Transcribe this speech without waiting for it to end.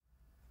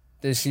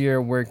This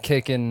year we're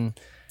kicking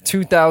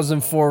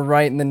 2004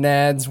 right in the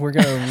nads. We're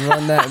going to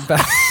run that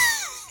back.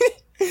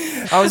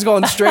 I was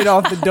going straight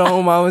off the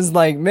dome. I was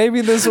like,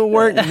 maybe this will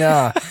work.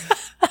 Nah.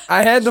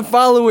 I had to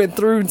follow it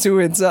through to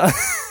it.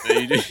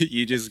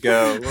 You just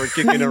go, we're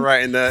kicking it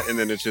right in that, and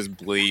then it's just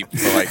bleep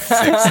for like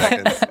 6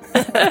 seconds.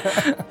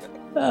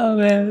 Oh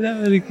man, that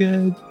was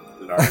good.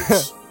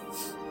 Nice.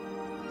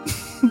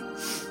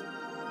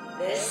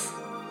 This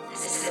is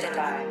Cinema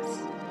Vibes.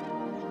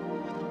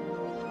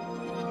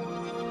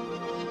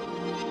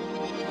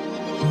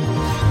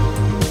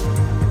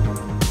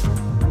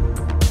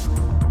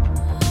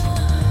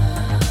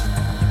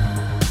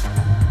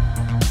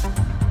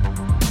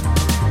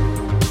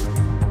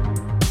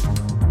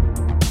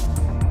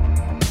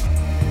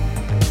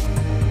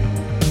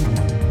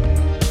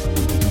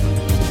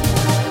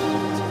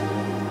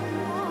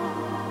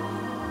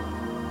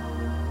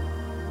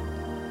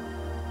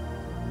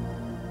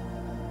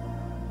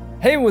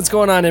 Hey, what's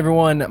going on,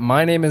 everyone?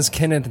 My name is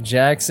Kenneth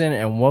Jackson,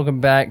 and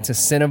welcome back to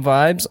Cinema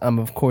Vibes. I'm,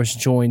 of course,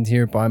 joined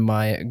here by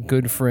my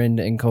good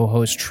friend and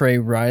co-host, Trey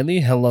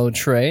Riley. Hello,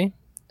 Trey.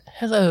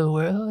 Hello,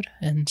 world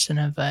and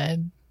Cinema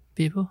Vibe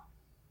people.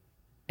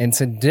 And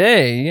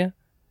today,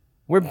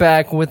 we're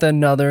back with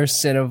another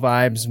Cinema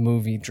Vibes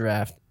movie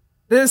draft.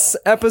 This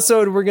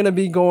episode, we're going to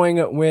be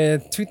going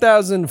with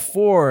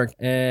 2004,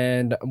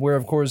 and we're,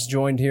 of course,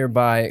 joined here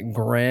by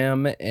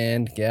Graham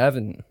and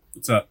Gavin.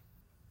 What's up?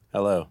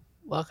 Hello.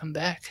 Welcome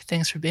back.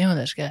 Thanks for being with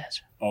us,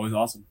 guys. Always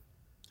awesome.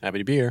 Happy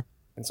to be here.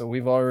 And so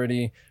we've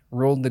already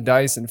rolled the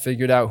dice and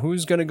figured out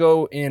who's going to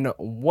go in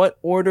what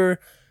order.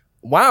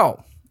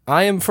 Wow,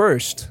 I am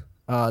first.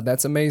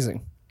 That's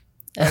amazing.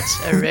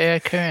 That's a rare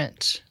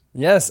occurrence.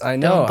 Yes, I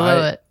know. Don't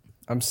blow it.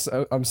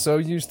 I'm so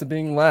used to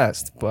being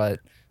last, but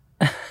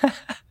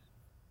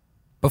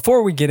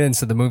before we get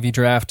into the movie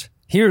draft,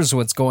 here's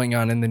what's going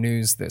on in the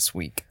news this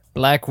week.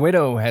 Black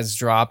Widow has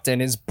dropped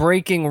and is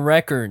breaking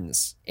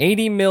records.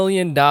 $80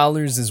 million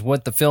is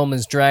what the film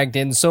has dragged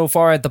in so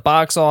far at the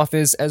box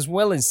office, as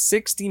well as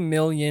 $60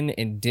 million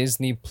in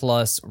Disney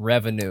Plus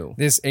revenue.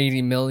 This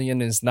 $80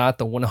 million is not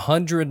the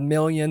 $100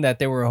 million that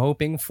they were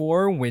hoping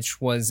for, which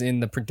was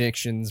in the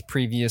predictions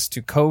previous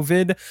to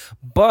COVID,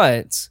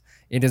 but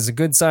it is a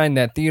good sign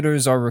that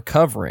theaters are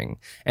recovering,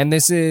 and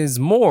this is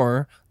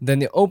more than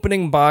the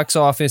opening box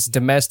office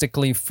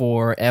domestically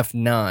for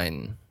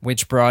F9,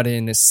 which brought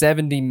in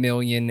 $70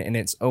 million in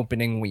its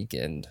opening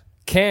weekend.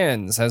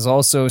 Cannes has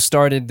also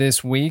started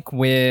this week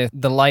with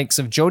the likes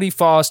of Jodie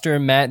Foster,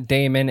 Matt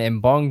Damon, and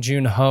Bong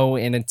Joon-ho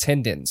in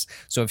attendance.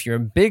 So if you're a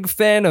big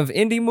fan of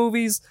indie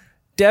movies,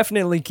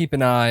 definitely keep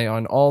an eye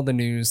on all the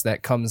news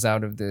that comes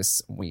out of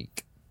this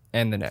week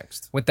and the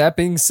next. With that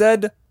being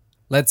said,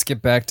 let's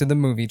get back to the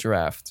movie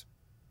draft.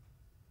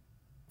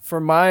 For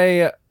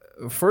my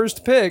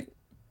first pick,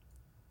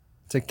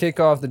 to kick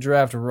off the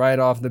draft right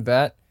off the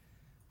bat,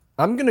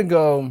 I'm going to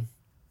go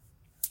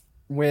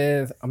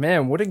with,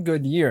 man, what a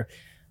good year.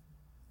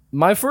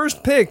 My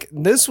first pick,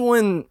 this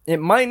one, it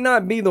might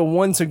not be the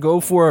one to go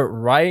for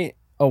right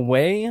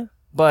away,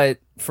 but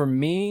for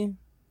me,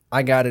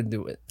 I got to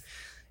do it.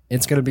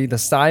 It's going to be the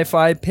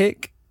sci-fi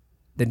pick,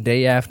 The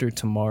Day After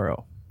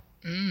Tomorrow.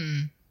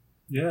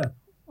 Yeah.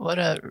 What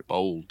a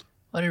Bold.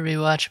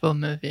 rewatchable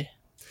movie.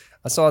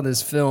 I saw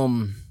this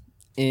film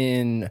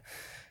in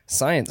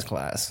science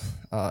class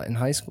in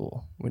high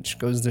school, which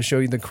goes to show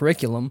you the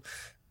curriculum.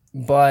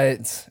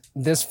 But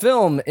this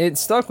film, it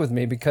stuck with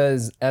me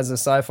because as a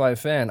sci-fi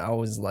fan, I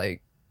was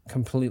like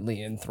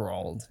completely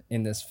enthralled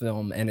in this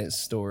film and its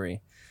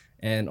story.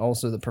 And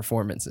also the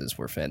performances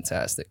were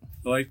fantastic.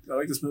 I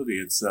like this movie.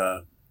 It's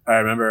I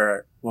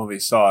remember when we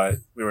saw it,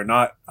 we were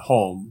not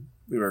home.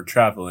 We were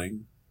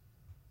traveling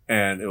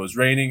and it was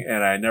raining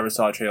and I never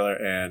saw a trailer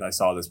and I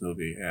saw this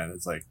movie and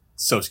it's like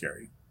so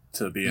scary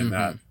to be in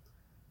that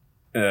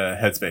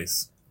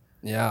headspace.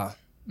 Yeah.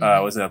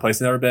 I was in a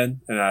place I'd never been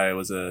and it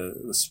was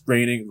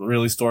raining,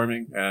 really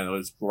storming, and I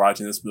was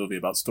watching this movie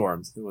about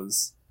storms. It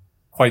was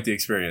quite the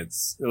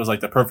experience. It was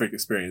like the perfect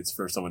experience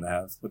for someone to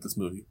have with this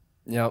movie.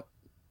 Yep.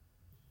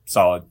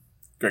 Solid.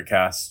 Great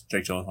cast.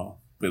 Jake Gyllenhaal.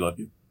 We love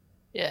you.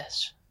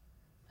 Yes.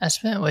 I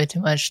spent way too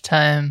much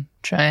time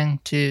trying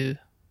to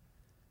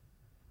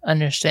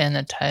understand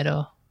the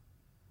title.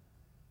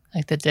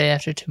 Like The Day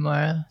After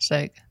Tomorrow. It's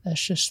like,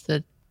 that's just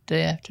the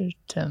day after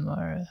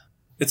tomorrow.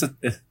 It's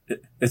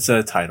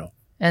a title.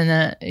 And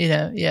then,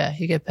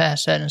 you get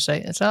past that and it's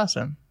like, it's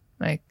awesome.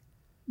 Like,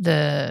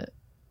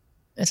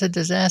 it's a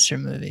disaster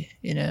movie,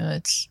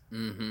 it's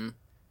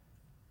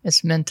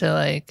meant to,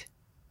 like,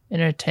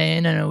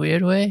 entertain in a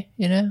weird way,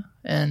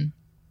 and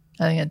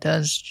I think it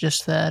does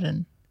just that,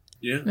 and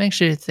it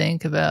makes you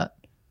think about,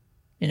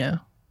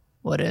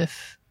 what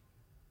if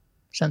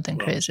something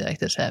crazy like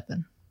this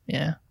happened,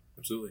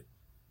 Absolutely.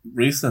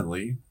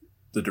 Recently,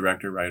 the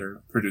director,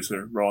 writer,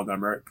 producer, Roland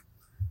Emmerich,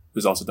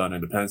 who's also done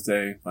Independence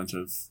Day, a bunch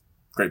of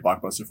great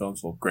blockbuster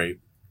films. Well, great.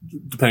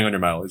 Depending on your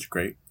mileage,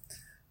 great.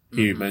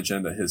 He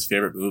mentioned that his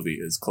favorite movie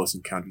is Close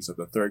Encounters of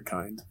the Third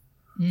Kind,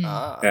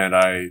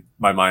 And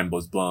my mind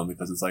was blown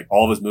because it's like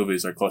all of his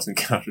movies are Close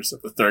Encounters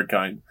of the Third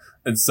Kind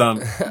and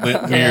some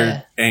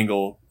weird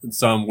angle and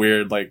some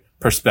weird like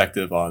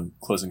perspective on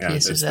Close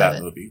Encounters. It's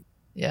that movie.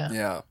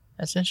 Yeah.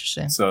 That's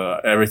interesting. So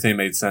everything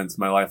made sense.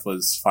 My life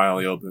was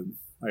finally open.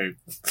 When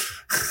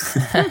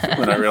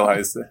I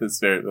realized that his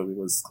favorite movie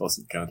was Close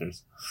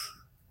Encounters.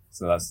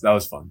 So that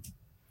was fun.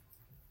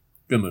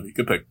 Good movie.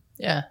 Good pick.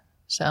 Yeah.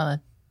 Solid.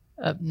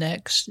 Up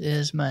next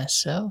is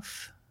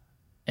myself.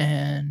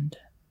 And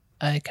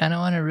I kind of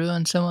want to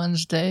ruin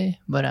someone's day,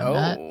 but I'm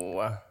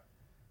not.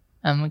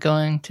 I'm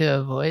going to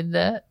avoid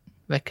that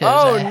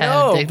because I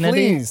have dignity.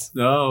 Please.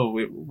 No,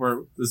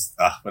 we're this.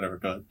 Whatever.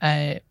 Go ahead.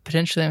 I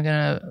potentially am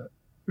going to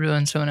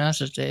ruin someone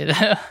else's day,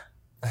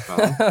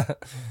 though.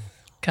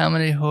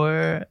 Comedy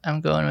horror.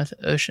 I'm going with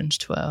Ocean's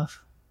 12.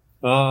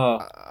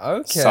 Oh,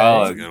 okay.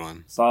 Solid. That's a good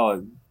one.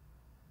 Solid.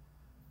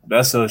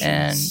 Best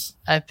Oceans.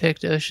 And I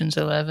picked Ocean's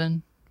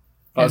 11.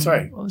 Oh, that's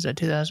right. What was that,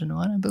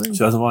 2001, I believe?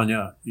 2001,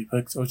 yeah. You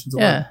picked Ocean's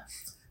 11. Yeah.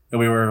 And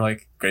we were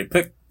like, great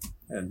pick.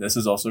 And this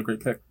is also a great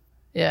pick.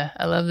 Yeah,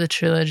 I love the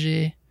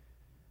trilogy.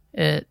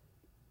 It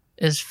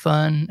is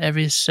fun.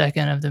 Every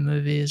second of the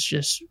movie is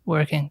just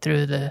working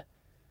through the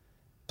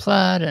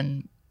plot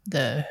and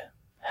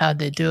how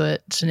they do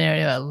it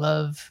scenario. I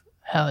love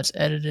how it's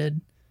edited.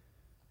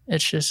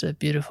 It's just a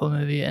beautiful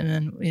movie. And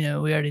then,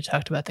 we already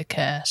talked about the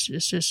cast.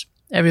 It's just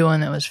everyone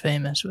that was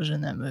famous was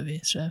in that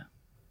movie. So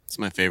It's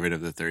my favorite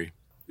of the three.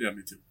 Yeah,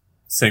 me too.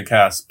 Same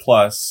cast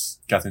plus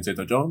Catherine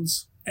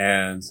Zeta-Jones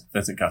and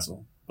Vincent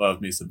Castle.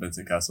 Love me some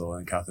Vincent Castle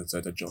and Catherine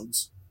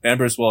Zeta-Jones. And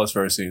Bruce Willis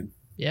for a scene.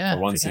 yeah,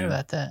 one I forgot scene.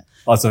 about that.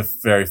 Lots of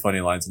very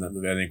funny lines in that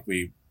movie. I think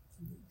we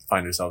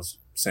find ourselves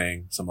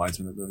saying some lines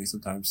from that movie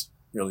sometimes.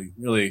 Really,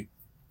 really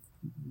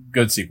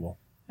good sequel.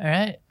 All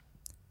right.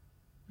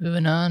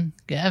 Moving on.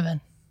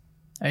 Gavin,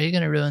 are you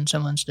going to ruin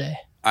someone's day?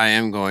 I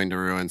am going to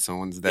ruin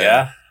someone's day.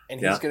 Yeah. And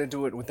he's going to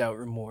do it without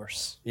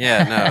remorse.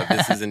 Yeah, no,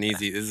 this is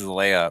this is a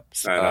layup.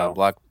 I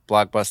know.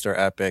 Blockbuster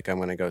epic. I'm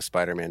going to go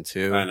Spider-Man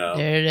 2. I know.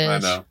 There it is. I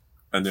know.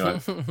 I knew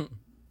it.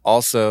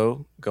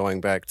 Also,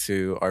 going back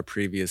to our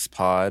previous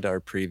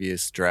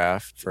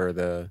draft for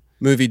the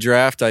movie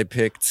draft, I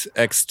picked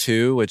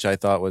X2, which I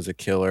thought was a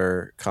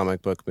killer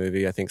comic book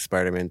movie. I think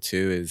Spider-Man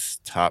 2 is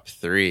top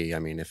 3. I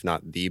mean, if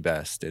not the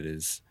best. It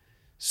is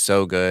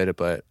so good.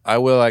 But I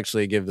will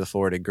actually give the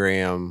floor to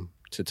Graham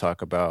to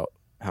talk about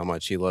how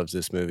much he loves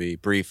this movie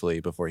briefly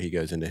before he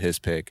goes into his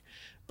pick.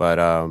 But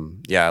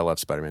yeah, I love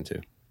Spider-Man 2.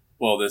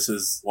 Well, this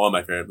is one of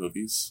my favorite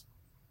movies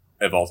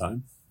of all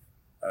time.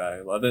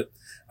 I love it.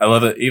 I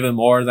love it even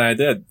more than I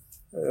did.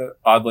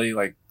 Oddly,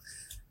 like,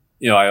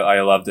 I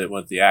loved it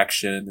with the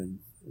action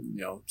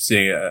and,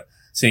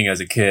 seeing as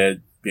a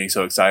kid, being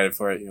so excited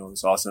for it, it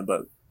was awesome.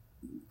 But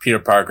Peter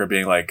Parker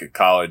being like a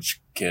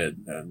college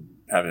kid and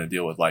having to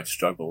deal with life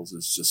struggles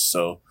is just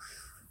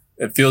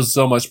it feels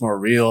so much more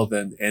real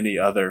than any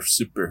other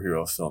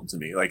superhero film to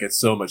me. Like, it's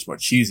so much more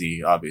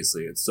cheesy,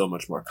 obviously. It's so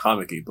much more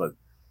comic-y, but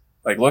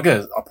like, look at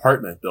his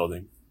apartment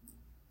building,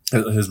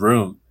 his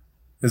room.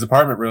 His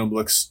apartment room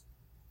looks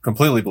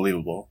completely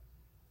believable,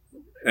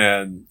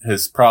 and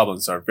his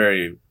problems are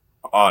very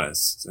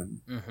honest.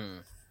 And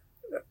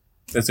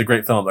it's a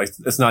great film. Like,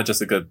 it's not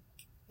just a good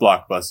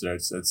blockbuster.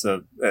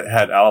 It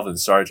had Alvin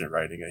Sargent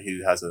writing it.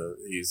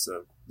 He's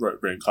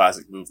written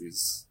classic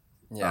movies.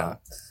 Yeah.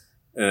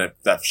 And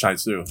that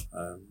shines through.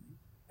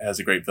 It has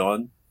a great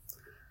villain,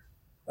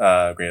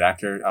 great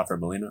actor, Alfred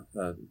Molina.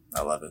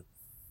 I love it.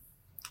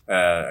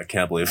 I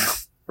can't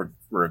believe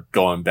we're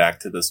going back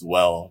to this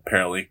well,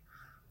 apparently.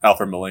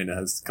 Alfred Molina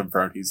has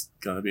confirmed he's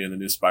going to be in the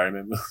new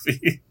Spider-Man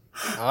movie.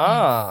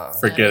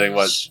 Forgetting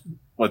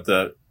what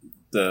the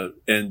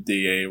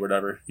NDA or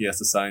whatever he has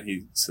to sign.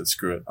 He said,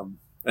 "Screw it. I'm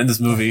in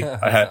this movie.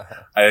 I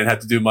didn't have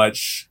to do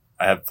much.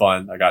 I had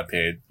fun. I got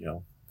paid.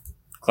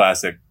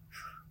 Classic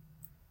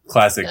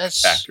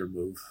actor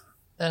move."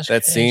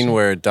 That scene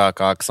where Doc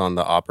Ock's on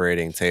the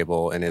operating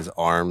table and his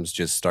arms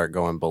just start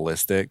going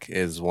ballistic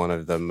is one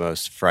of the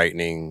most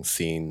frightening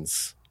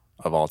scenes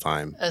of all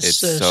time. It's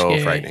so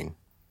scary. frightening.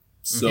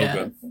 So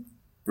good.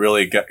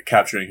 Really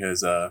capturing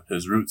his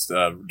roots,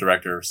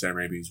 director Sam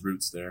Raimi's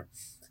roots there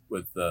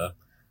with the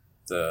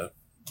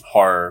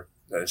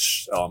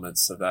horror-ish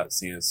elements of that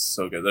scene is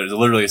so good. There's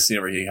literally a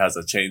scene where he has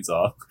a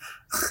chainsaw.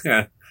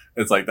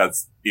 It's like,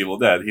 that's Evil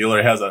Dead. He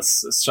literally has a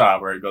shot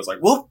where it goes like,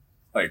 whoop!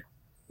 Like,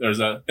 there's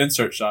an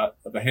insert shot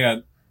of a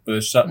hand with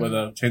a shot with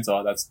a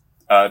chainsaw. That's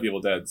Evil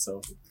Dead.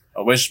 So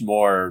I wish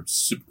more,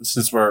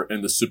 since we're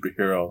in the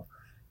superhero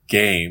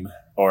game,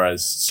 or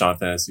as Sean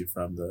Fantasy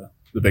from the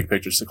Big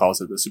Picture calls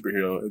it, the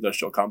superhero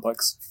industrial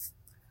complex.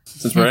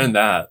 Since we're in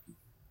that,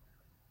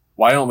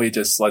 why don't we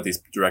just let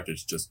these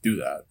directors just do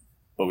that?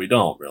 But we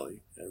don't,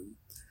 really. And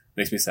it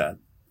makes me sad.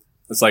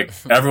 It's like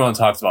everyone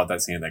talks about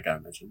that scene that guy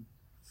mentioned.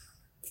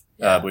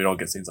 But we don't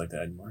get scenes like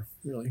that anymore,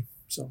 really.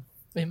 So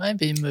we might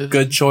be moving.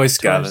 Good choice,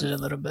 Gavin. It a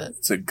little bit.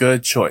 It's a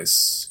good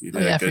choice. You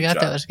did a I good forgot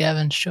job. that was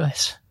Gavin's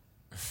choice.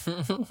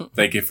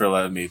 Thank you for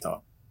letting me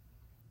talk.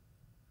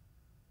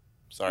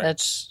 Sorry.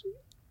 That's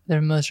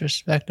their most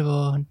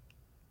respectable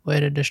way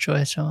to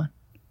destroy someone.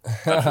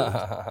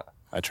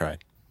 I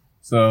tried.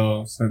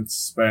 So since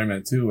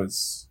Spider-Man 2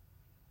 was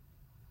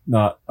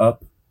not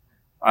up,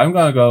 I'm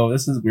gonna go.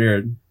 This is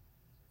weird.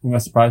 I'm gonna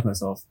surprise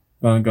myself.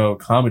 I'm gonna go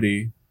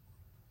comedy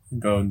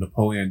and go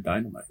Napoleon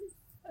Dynamite.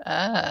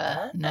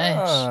 Ah, nice.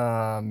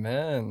 Ah,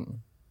 man.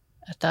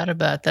 I thought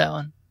about that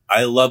one.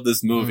 I love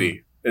this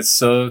movie. It's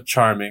so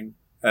charming,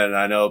 and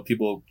I know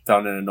people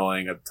found it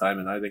annoying at the time,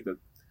 and I think that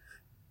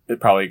it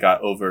probably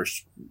got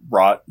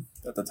overwrought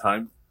at the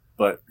time.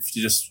 But if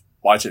you just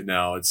watch it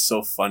now, it's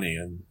so funny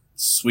and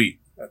sweet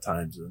at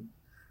times, and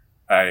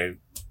I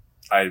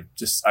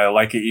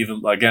like it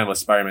even again with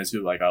Spider-Man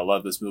 2. Like I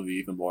love this movie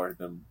even more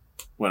than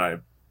when I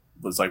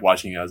was like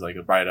watching it as like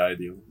a bright-eyed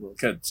little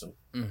kid. So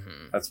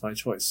that's my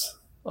choice.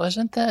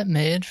 Wasn't that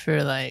made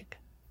for like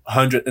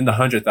in the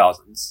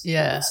 100,000s?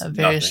 Yeah, a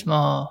very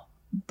small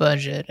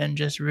budget and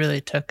just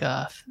really took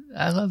off.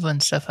 I love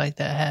when stuff like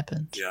that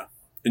happens. Yeah,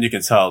 and you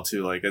can tell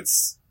too. Like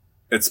it's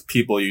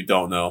people you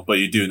don't know, but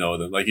you do know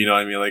them. Like you know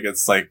what I mean? Like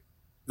it's like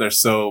they're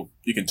so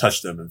you can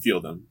touch them and feel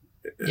them.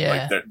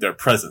 Yeah, like their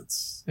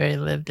presence. Very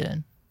lived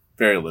in.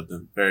 Very lived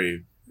in.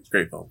 Very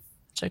great film.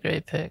 It's a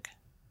great pick.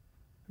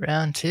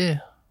 Round 2.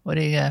 What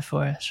do you got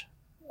for us?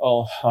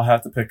 Oh, I'll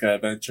have to pick an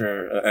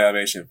adventure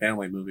animation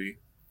family movie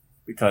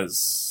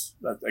because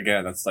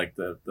that's like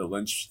the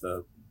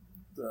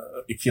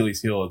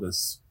Achilles heel of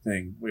this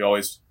thing. We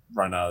always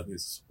run out of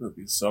these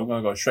movies, so I'm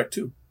gonna go Shrek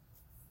 2.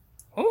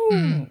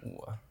 Ooh,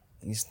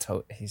 he's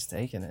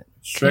taking it.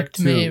 Shrek Kicked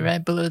 2. me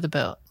right below the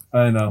belt.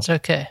 I know. It's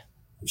okay.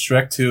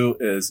 Shrek 2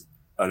 is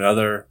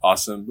another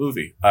awesome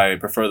movie. I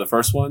prefer the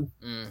first one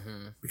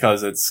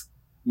because it's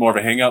more of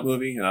a hangout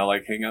movie, and I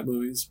like hangout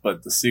movies.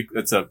 But the sequel,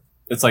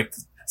 it's like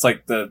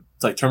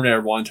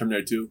Terminator 1,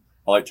 Terminator 2.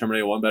 I like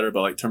Terminator 1 better,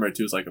 but like Terminator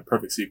 2 is like a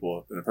perfect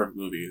sequel and a perfect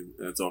movie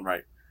in its own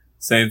right.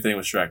 Same thing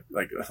with Shrek.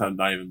 Like I'm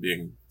not even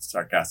being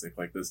sarcastic.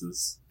 Like this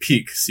is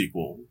peak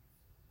sequel.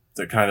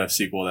 The kind of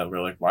sequel that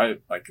we're like, why?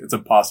 Like it's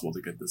impossible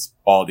to get this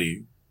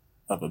quality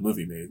of a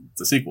movie made.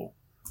 It's a sequel.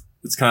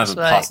 It's kind of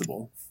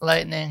impossible.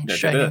 Like lightning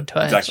striking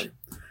twice. Exactly.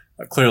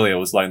 Clearly, it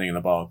was lightning in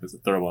a bottle because the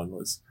third one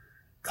was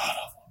god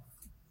awful.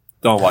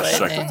 Don't watch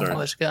Shrek the third.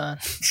 Was gone.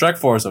 Shrek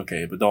 4 is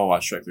okay, but don't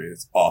watch Shrek 3.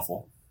 It's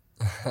awful.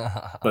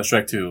 But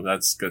Shrek 2,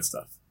 that's good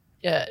stuff.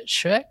 Yeah,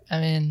 Shrek.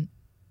 I mean,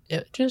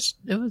 it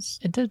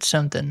did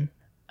something.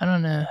 I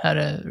don't know how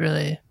to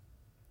really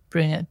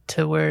bring it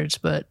to words,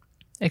 but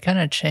it kind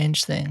of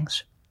changed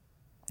things.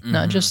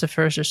 Not just the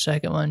first or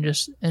second one,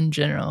 just in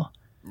general.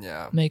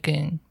 Yeah.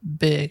 Making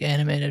big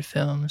animated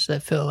films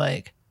that feel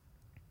like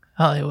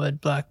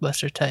Hollywood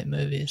blockbuster type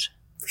movies.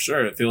 For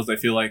sure. They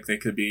feel like they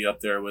could be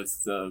up there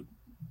with the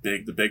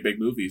big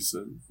movies.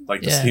 And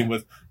like the scene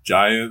with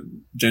giant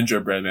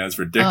gingerbread man is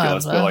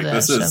ridiculous. But like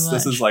this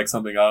is like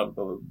something out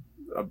of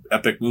an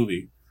epic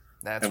movie.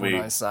 That's what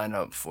I sign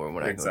up for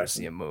when I go to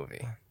see a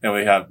movie. And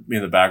we have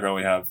in the background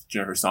we have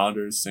Jennifer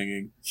Saunders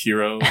singing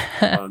Hero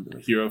on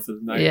Hero for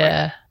the Night.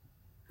 Yeah. Like,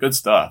 good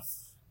stuff.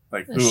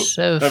 Like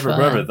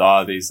whoever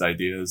thought of these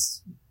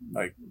ideas,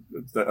 like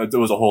there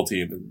was a whole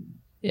team,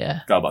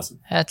 and God bless them.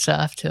 Hats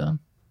off to him.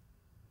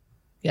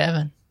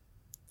 Gavin,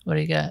 what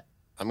do you got?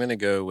 I'm gonna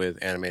go with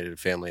animated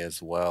family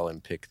as well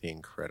and pick The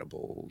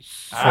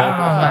Incredibles. Oh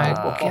my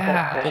god!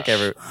 I think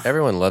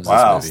everyone loves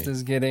this This movie.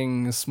 is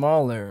getting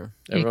smaller.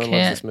 Everyone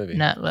loves this movie.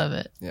 Not love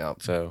it. Yeah.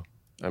 So,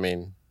 I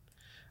mean,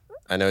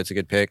 I know it's a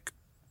good pick.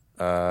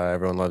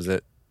 Everyone loves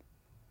it.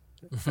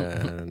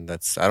 And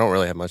I don't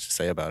really have much to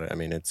say about it. I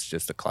mean, it's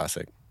just a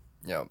classic.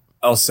 Yeah.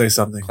 I'll say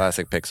something.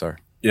 Classic Pixar.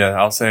 Yeah,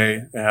 I'll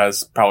say it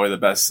has probably the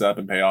best setup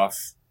and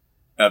payoff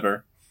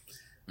ever,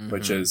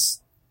 which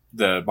is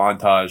the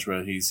montage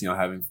where he's,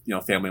 having,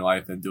 family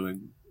life and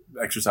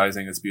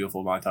exercising. It's a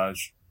beautiful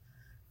montage.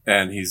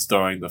 And he's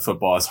throwing the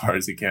football as hard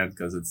as he can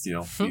because it's,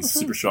 he's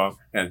super strong.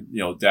 And,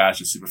 Dash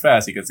is super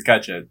fast. He gets to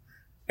catch it.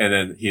 And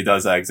then he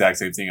does that exact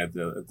same thing at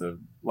the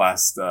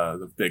last,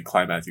 the big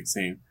climactic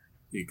scene.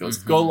 He goes,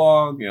 go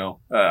long,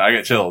 I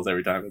get chills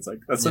every time. It's like,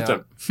 that's such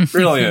a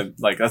brilliant,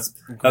 like, that's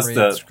great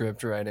the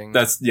script writing.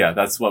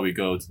 That's what we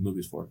go to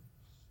movies for.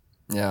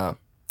 Yeah.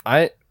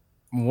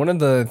 One of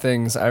the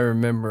things I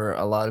remember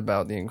a lot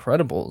about The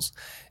Incredibles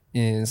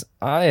is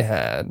I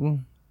had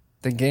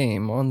the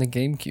game on the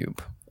GameCube.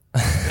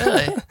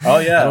 Really? Oh,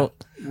 yeah.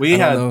 We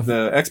had know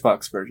the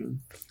Xbox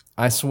version.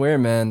 I swear,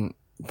 man,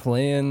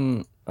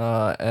 playing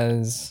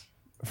as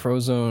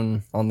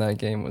Frozone on that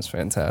game was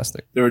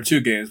fantastic. There were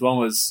two games. One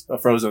was a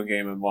Frozone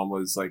game and one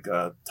was like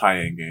a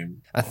tie-in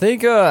game. I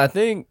think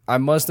I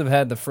must have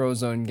had the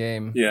Frozone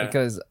game. Yeah.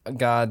 Because,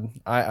 God,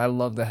 I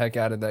love the heck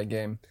out of that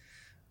game.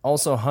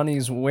 Also,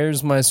 Honey's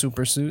Where's My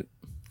Super Suit?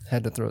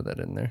 Had to throw that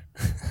in there.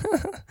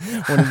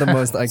 One of the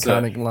most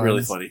iconic lines.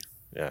 Really funny.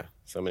 Yeah,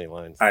 so many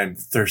lines. I'm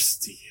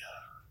thirsty.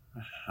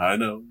 I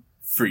know.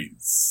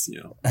 Freeze.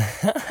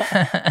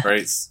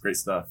 Great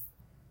stuff.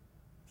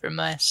 For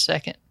my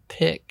second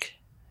pick,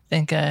 I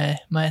think I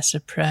might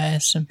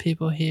surprise some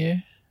people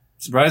here.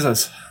 Surprise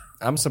us.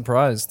 I'm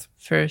surprised.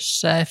 For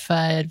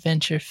sci-fi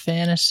adventure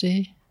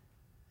fantasy,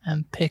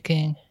 I'm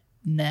picking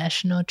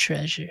National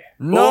Treasure.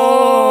 No!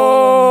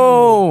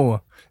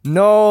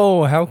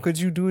 No, how could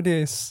you do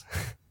this?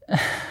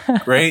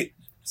 Great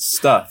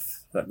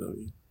stuff, that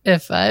movie.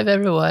 If I've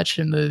ever watched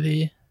a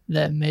movie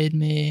that made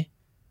me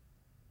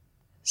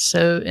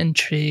so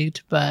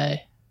intrigued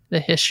by the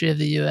history of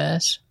the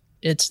U.S.,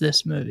 it's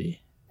this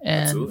movie.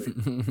 And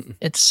Absolutely.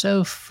 it's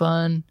so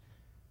fun.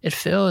 It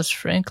feels,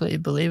 frankly,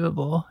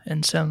 believable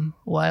in some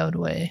wild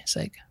way. It's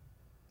like,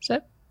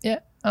 yeah,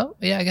 oh,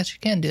 yeah, I guess you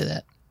can do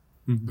that.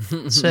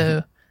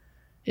 So,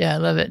 yeah, I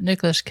love it.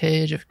 Nicolas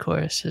Cage, of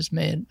course, has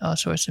made all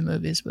sorts of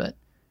movies, but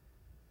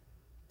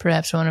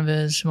perhaps one of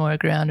his more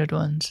grounded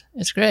ones.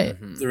 It's great.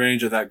 The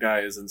range of that guy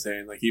is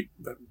insane. Like, he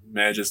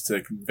manages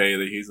to convey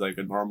that he's like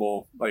a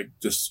normal, like,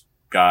 just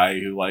guy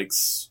who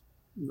likes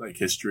like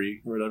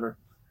history or whatever.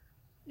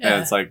 Yeah.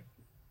 And it's like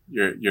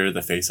you're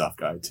the face-off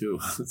guy too.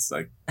 It's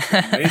like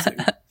amazing.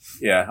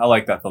 Yeah, I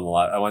like that film a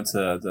lot. I went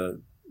to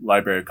the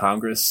Library of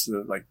Congress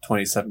like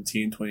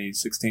 2017,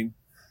 2016,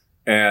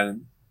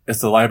 and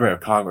it's the Library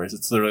of Congress.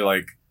 It's literally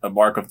like a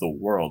mark of the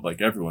world.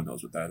 Like, everyone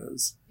knows what that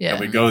is. Yeah.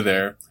 And we go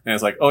there, and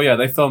it's like, oh yeah,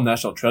 they filmed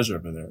National Treasure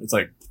over there. It's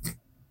like,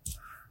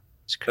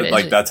 It's crazy.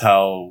 like that's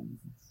how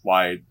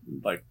wide,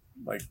 like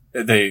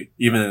they,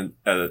 even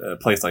at a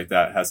place like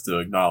that, has to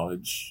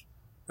acknowledge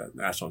that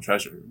National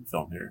Treasure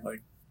film here.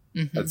 Like,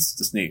 that's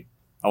just neat.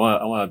 I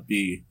want to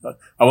be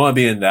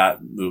in that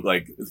movie.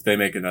 Like, if they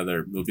make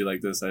another movie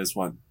like this,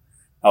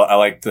 I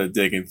like to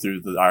digging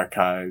through the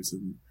archives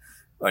and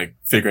like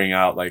figuring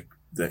out like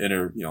the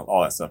inner,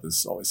 all that stuff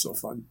is always so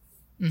fun.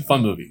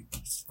 Fun movie.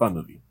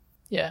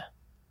 Yeah.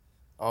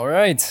 All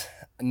right.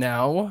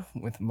 Now,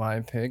 with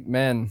my pick.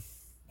 Man,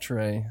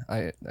 Trey,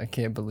 I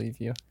can't believe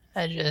you.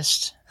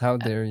 How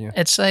dare you?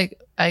 It's like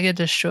I get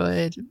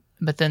destroyed,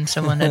 but then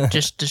someone had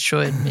just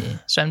destroyed me.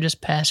 So I'm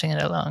just passing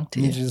it along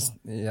to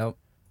you.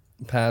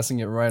 Passing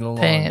it right along.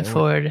 Paying it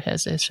forward,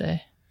 as they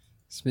say.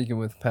 Speaking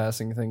with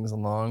passing things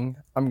along,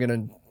 I'm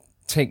going to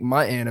take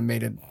my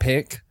animated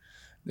pick.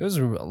 There was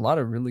a lot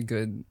of really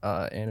good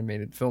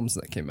animated films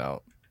that came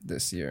out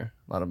this year.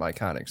 A lot of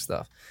iconic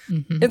stuff.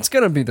 It's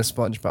going to be the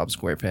SpongeBob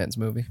SquarePants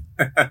movie.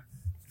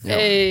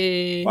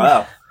 Hey.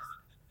 Wow.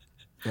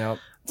 Yep.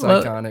 It's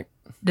iconic.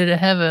 Did it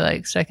have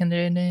a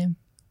secondary name?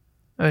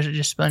 Or is it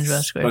just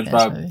SpongeBob SquarePants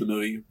SpongeBob movie? the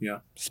movie, yeah.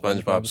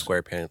 SpongeBob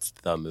SquarePants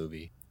the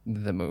movie.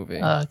 The movie.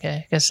 Oh,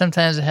 okay. Because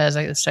sometimes it has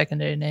a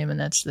secondary name, and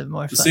that's the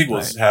more The fun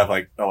sequels part. have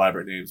like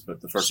elaborate names,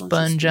 but the first one's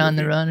just Sponge on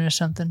the movie. Run or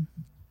something.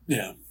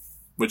 Yeah,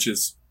 which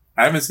is,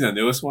 I haven't seen the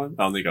newest one.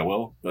 I don't think I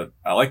will, but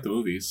I like the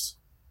movies.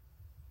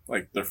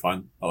 Like, they're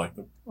fun. I like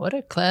them. What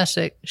a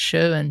classic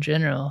show in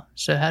general.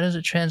 So how does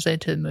it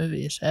translate to the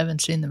movies? I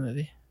haven't seen the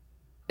movie.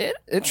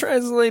 It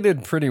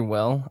translated pretty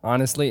well,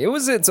 honestly. It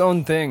was its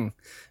own thing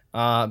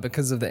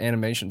because of the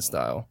animation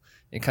style.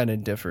 It kind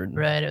of differed.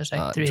 Right, it was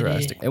like 3D.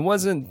 Drastic. It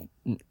wasn't,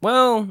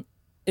 well,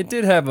 it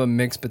did have a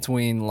mix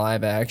between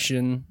live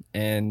action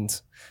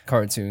and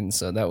cartoons,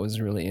 so that was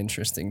really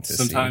interesting to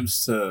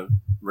Sometimes to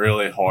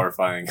really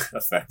horrifying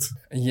effect.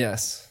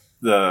 Yes.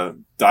 The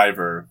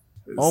diver.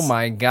 Oh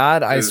my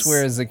God. I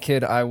swear as a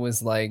kid, I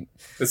was like,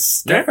 it's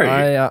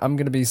scary. I'm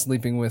going to be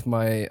sleeping with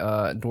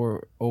my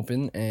door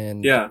open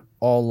and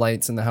all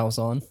lights in the house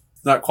on.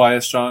 Not quite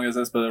as strong as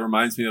this, but it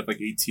reminds me of like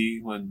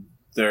E.T. when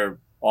they're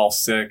all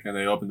sick and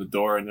they open the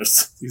door and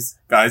there's these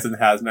guys in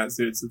hazmat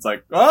suits. It's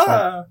like,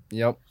 ah!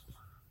 Yep.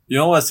 You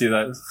don't want to see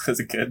that as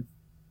a kid.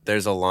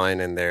 There's a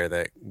line in there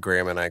that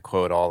Graham and I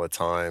quote all the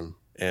time,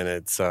 and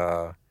it's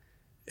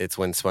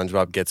when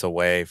SpongeBob gets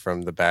away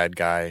from the bad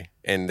guy,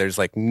 and there's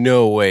like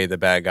no way the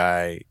bad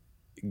guy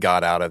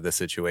got out of the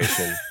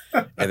situation.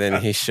 And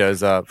then he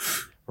shows up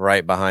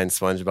right behind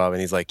SpongeBob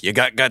and he's like, "You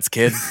got guts,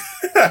 kid." So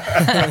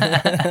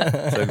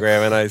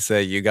Graham and I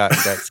say, "You got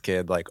guts,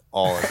 kid," like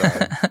all the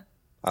time.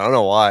 I don't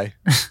know why.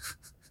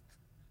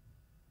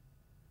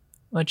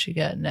 What you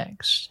got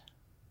next?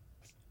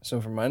 So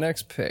for my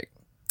next pick,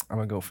 I'm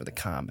going to go for the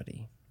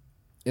comedy.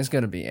 It's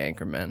going to be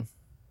Anchorman.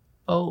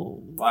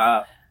 Oh.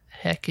 Wow.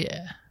 Heck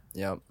yeah.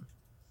 Yep.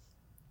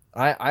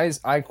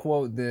 I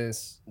quote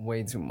this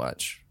way too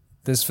much.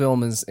 This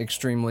film is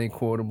extremely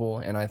quotable,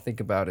 and I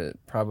think about it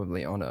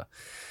probably on a,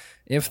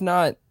 if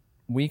not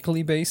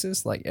weekly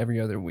basis, like every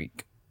other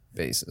week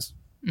basis.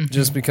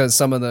 Just because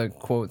some of the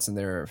quotes in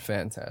there are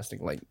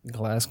fantastic, like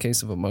Glass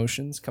Case of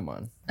Emotions. Come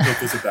on.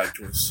 Milk was a bad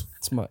choice.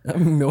 It's my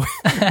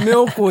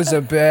milk was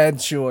a bad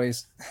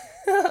choice.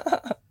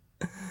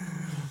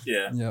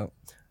 Yeah. Yeah.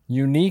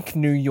 Unique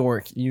New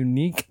York.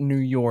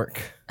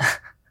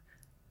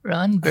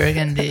 Ron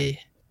Burgundy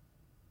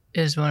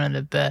is one of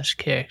the best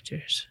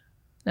characters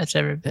that's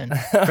ever been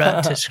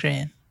brought to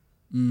screen.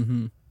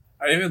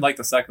 I even liked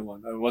the second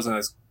one. It wasn't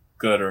as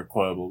good or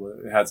quotable,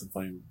 but it had some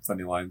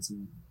funny lines,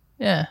 and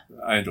Yeah.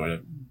 I enjoyed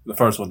it. The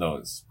first one, though,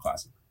 is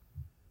classic.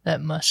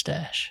 That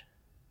mustache.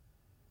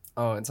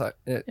 Oh, it's like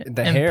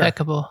the hair.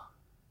 Impeccable.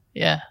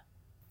 Yeah.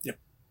 Yep.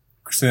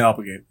 Christina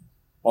Applegate.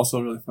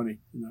 Also really funny.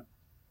 Yeah.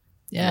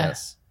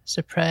 Yes.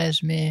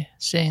 Surprised me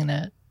seeing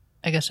that.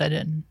 I guess I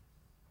didn't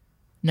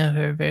know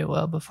her very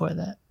well before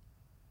that.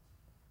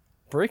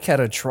 Brick had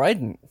a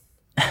trident.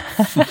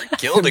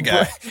 Killed a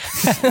guy.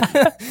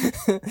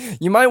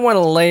 You might want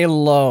to lay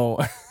low.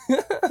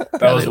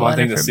 That was one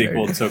thing the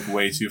sequel took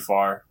way too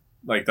far.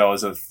 Like that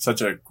was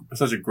such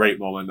a great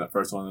moment. That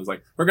first one, it was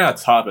like, we're gonna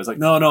top it. It's like,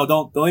 no,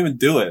 don't even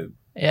do it.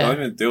 Yeah. Don't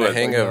even do it. The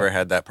Hangover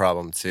had that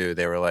problem too.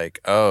 They were like,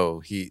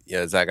 oh,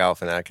 Zach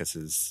Galifianakis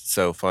is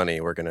so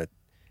funny. We're gonna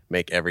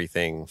make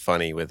everything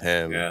funny with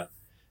him. Yeah.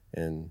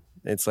 And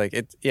it's like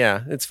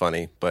it's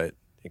funny, but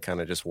it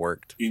kind of just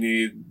worked. You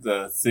need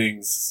the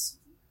things,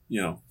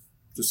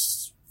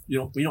 just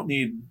we don't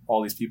need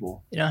all these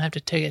people. You don't have to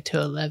take it to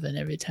 11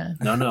 every time.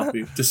 No,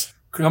 we just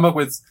come up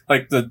with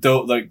like the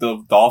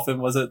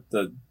dolphin. Was it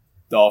the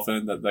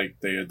dolphin that like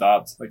they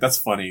adopt? Like that's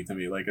funny to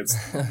me. Like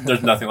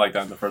there's nothing like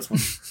that in the first one.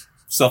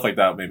 Stuff like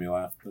that made me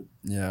laugh. But.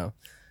 Yeah.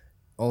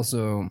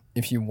 Also,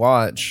 if you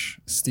watch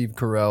Steve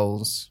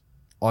Carell's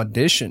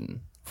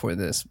audition for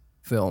this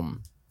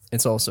film,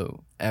 it's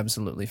also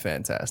absolutely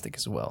fantastic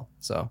as well.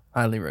 So,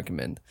 highly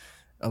recommend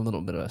a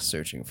little bit of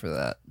searching for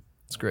that.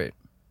 It's great.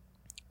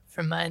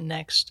 For my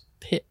next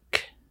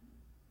pick,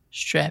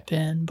 strap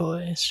in,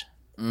 boys.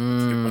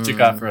 What you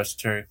got for us,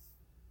 Terry?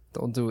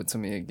 Don't do it to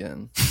me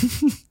again.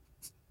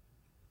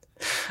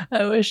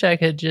 I wish I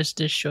could just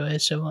destroy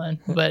someone,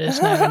 but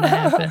it's not going to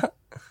happen.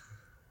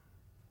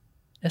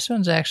 This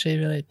one's actually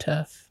really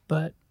tough,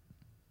 but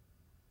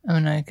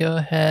I'm going to go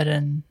ahead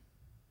and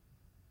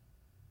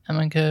I'm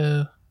going to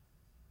go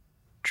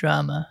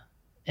drama,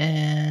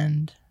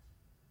 and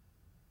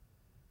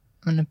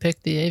I'm going to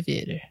pick The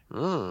Aviator.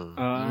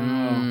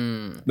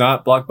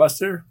 Not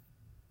Blockbuster?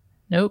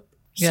 Nope.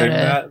 Save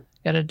that?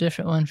 Got a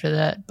different one for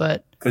that,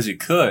 but... Because you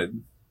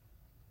could.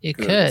 You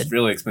could. It's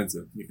really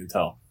expensive, you can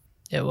tell.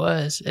 It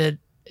was. It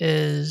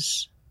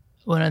is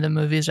one of the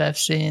movies I've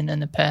seen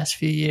in the past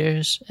few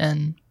years,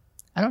 and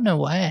I don't know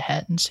why I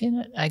hadn't seen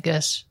it. I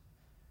guess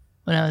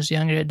when I was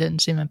younger, it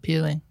didn't seem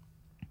appealing.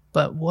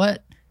 But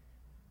what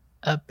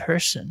a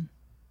person.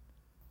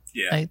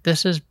 Yeah. Like,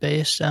 this is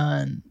based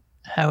on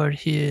Howard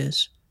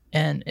Hughes,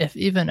 and if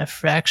even a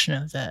fraction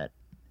of that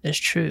is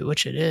true,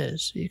 which it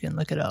is, you can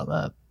look it all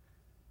up.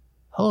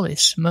 Holy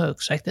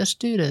smokes. Like, this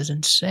dude is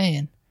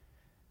insane.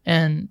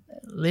 And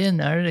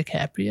Leonardo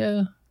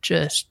DiCaprio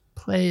just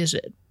plays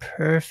it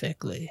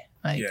perfectly.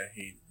 Like,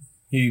 yeah,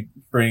 he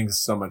brings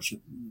so much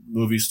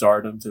movie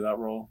stardom to that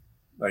role.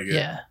 Like,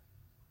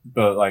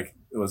 but like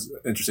it was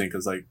interesting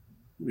because like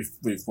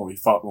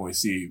when we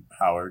see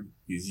Howard,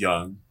 he's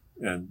young,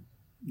 and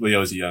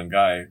Leo's a young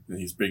guy, and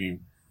he's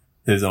bringing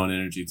his own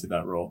energy to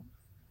that role.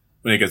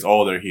 When he gets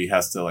older, he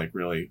has to like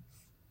really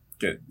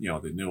get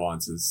the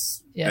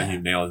nuances, and he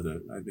nails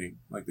it. I think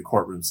like the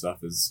courtroom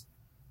stuff is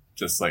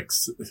just like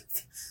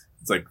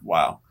it's like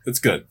wow, it's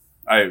good.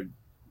 I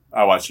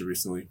watched it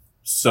recently.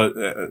 So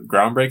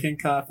groundbreaking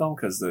kind of film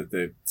because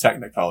the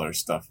Technicolor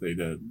stuff they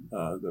did,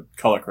 the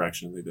color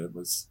correction they did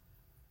was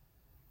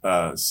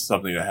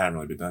something that hadn't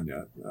really been done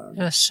yet.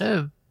 It was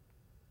so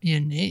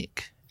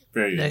unique.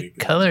 Very unique.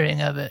 The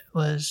coloring of it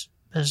was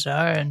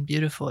bizarre and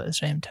beautiful at the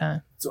same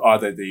time. It's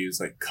odd that they use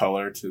like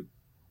color to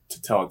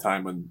tell a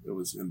time when it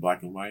was in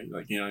black and white.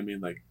 Like, you know what I mean?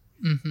 Like,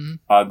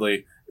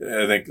 oddly,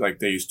 I think like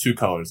they use two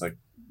colors, like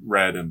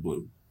red and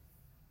blue.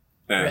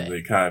 And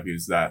they kind of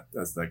use that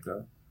as like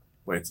a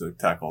way to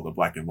tackle the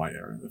black and white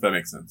era, if that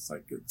makes sense.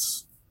 Like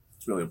it's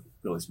really,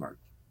 really smart.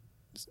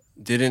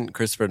 Didn't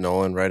Christopher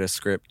Nolan write a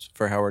script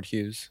for Howard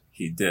Hughes?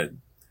 He did.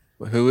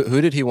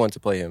 Who did he want to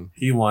play him?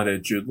 He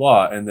wanted Jude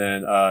Law, and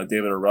then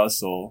David O.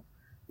 Russell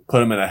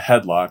put him in a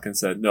headlock and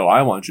said, "No,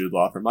 I want Jude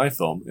Law for my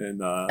film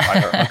in I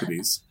Heart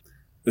Huckabees."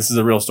 This is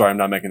a real story. I'm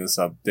not making this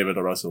up. David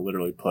O. Russell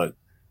literally put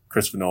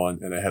Christopher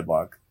Nolan in a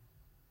headlock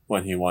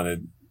when he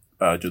wanted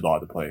Jude Law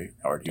to play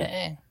Howard Hughes.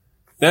 Dang.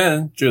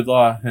 Then Jude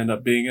Law ended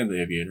up being in The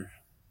Aviator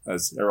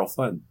as Errol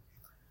Flynn,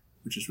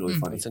 which is really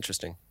funny. That's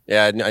interesting.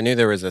 Yeah, I knew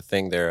there was a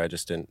thing there. I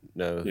just didn't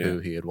know who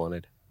he had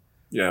wanted.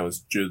 Yeah, it was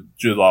Jude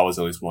Law was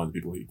at least one of the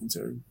people he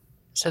considered.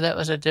 So that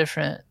was a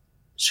different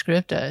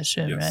script, I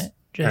assume, Yes. right?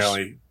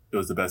 Apparently, it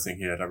was the best thing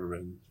he had ever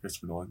written,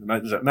 Christopher Nolan.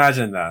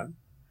 Imagine that.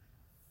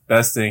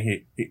 Best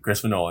thing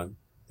Christopher Nolan,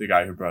 the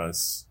guy who brought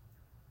us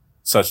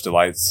such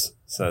delights,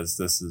 says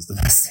this is the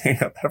best thing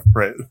I've ever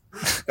written.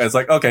 And it's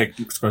like, okay,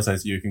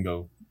 Scorsese, you can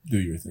go do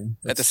your thing.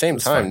 At the same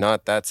time, fine.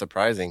 not that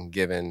surprising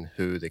given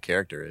who the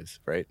character is,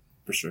 right?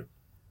 For sure.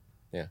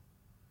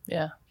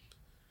 Yeah.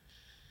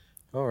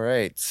 All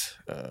right.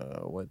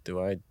 What do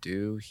I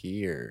do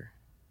here?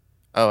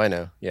 Oh, I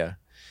know. Yeah.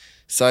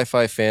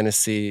 Sci-fi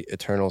fantasy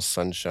Eternal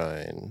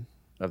Sunshine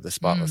of the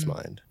Spotless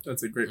Mind.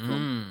 That's a great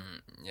film.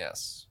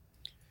 Yes.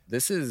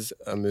 This is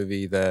a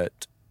movie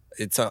that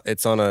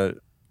it's on a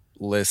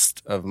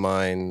list of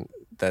mine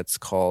that's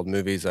called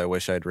Movies I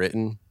Wish I'd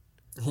Written.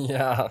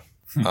 Yeah.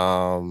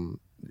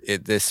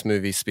 This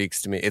movie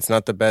speaks to me. It's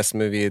not the best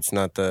movie. It's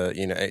not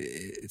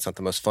it's not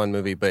the most fun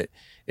movie, but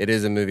it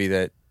is a movie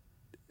that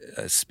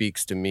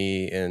speaks to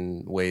me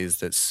in ways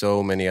that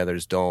so many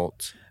others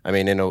don't. I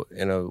mean, in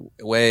a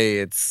way,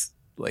 it's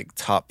like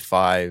top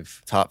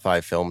five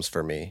films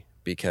for me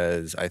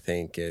because I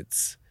think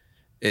it's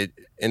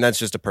and that's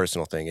just a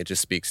personal thing. It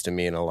just speaks to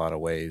me in a lot of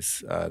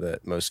ways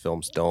that most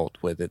films don't,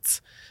 with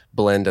its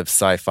blend of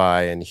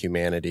sci-fi and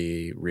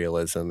humanity,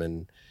 realism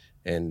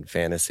and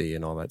fantasy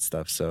and all that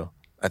stuff. So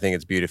I think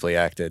it's beautifully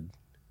acted.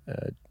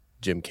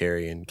 Jim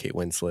Carrey and Kate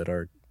Winslet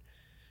are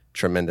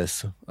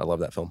tremendous. I love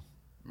that film.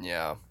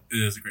 Yeah. It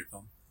is a great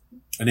film.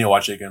 I need to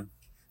watch it again.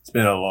 It's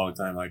been a long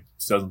time, like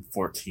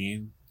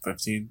 2014,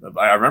 15.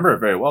 I remember it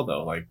very well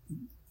though. Like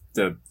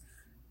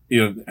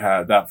even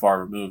that far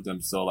removed,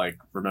 I'm still like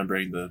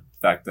remembering the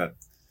fact that,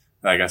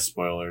 I guess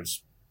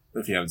spoilers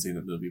if you haven't seen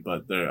the movie,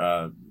 but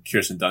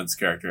Kirsten Dunst's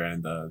character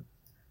and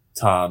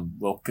Tom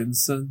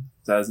Wilkinson,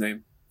 is that his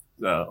name?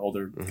 The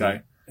older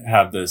guy,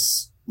 have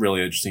this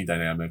really interesting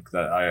dynamic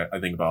that I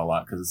think about a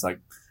lot, because it's like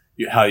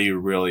how you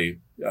really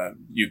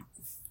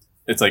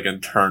it's like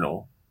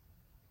internal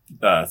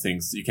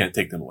things, you can't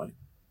take them away.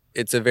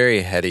 It's a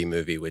very heady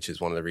movie, which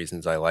is one of the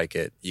reasons I like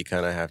it. You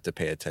kind of have to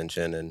pay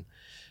attention,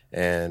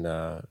 and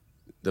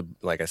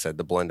like I said,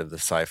 the blend of the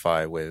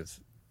sci-fi with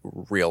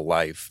real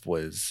life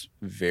was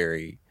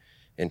very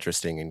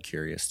interesting and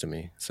curious to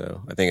me.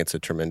 So I think it's a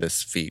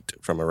tremendous feat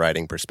from a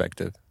writing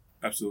perspective.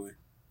 Absolutely.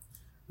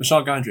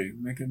 Michel Gondry,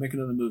 make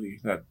another movie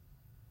that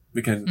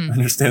we can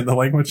understand the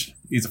language.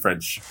 He's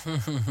French.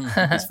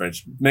 He's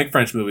French. Make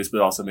French movies,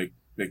 but also make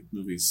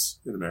movies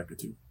in America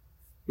too.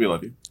 We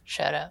love you.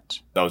 Shout out.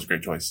 That was a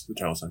great choice.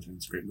 Eternal Sunshine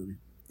is a great movie.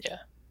 Yeah.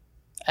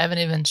 I haven't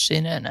even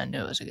seen it, and I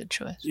knew it was a good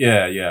choice.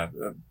 Yeah,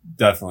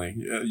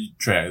 definitely.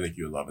 Trey, I think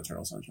you would love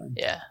Eternal Sunshine.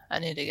 Yeah, I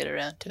need to get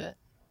around to it.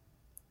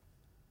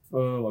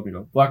 Let me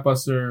go.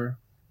 Blockbuster,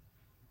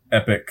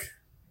 Epic,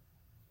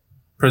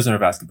 Prisoner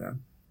of Azkaban.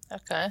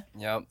 Okay.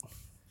 Yep.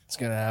 It's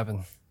going to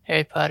happen.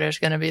 Harry Potter's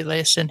going to be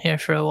laced in here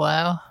for a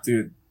while.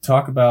 Dude,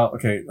 talk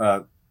about,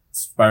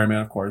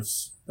 Spider-Man, of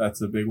course.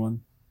 That's a big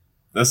one.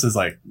 This is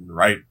like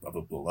right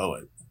below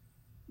it.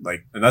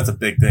 Like, and that's a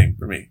big thing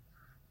for me.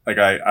 Like,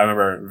 I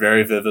remember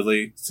very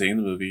vividly seeing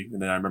the movie,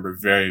 and then I remember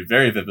very,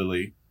 very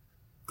vividly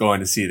going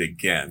to see it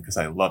again because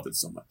I loved it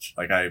so much.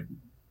 Like,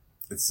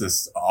 it's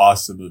this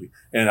awesome movie.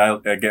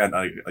 And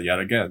yet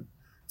again,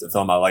 it's a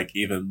film I like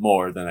even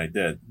more than I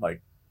did.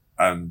 Like,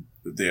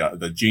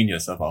 the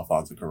genius of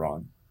Alfonso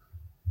Cuarón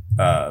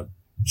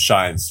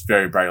shines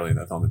very brightly in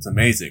that film. It's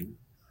amazing.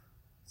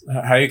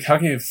 How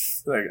can you,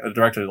 like, a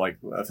director like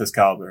of his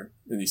caliber,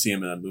 and you see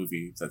him in a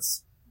movie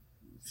that's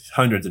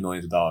hundreds of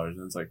millions of dollars,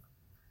 and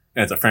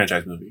it's a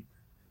franchise movie.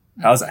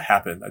 How does that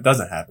happen? That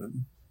doesn't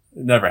happen.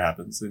 It never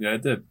happens. And yeah,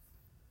 it did.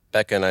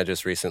 Becca and I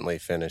just recently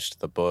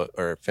finished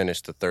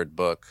the third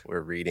book.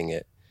 We're reading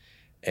it,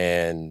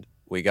 and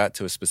we got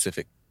to a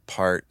specific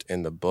part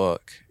in the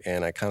book,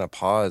 and I kind of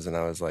paused, and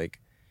I was like,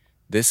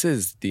 this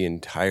is the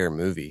entire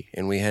movie.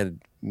 And we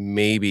had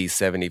maybe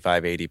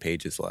 75, 80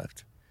 pages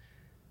left.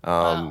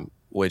 Wow.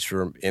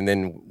 And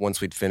then once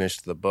we'd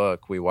finished the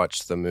book, we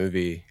watched the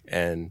movie,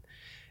 and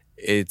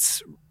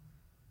it's,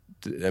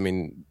 I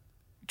mean,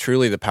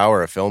 truly the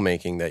power of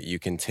filmmaking, that you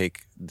can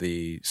take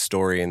the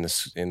story and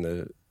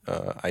the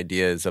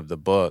ideas of the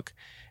book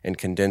and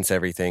condense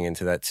everything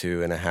into that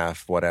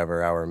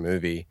 2.5 hour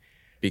movie,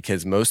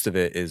 because most of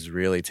it is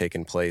really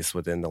taking place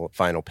within the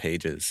final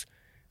pages,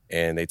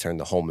 and they turn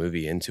the whole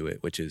movie into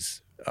it, which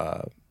is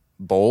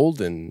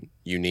bold and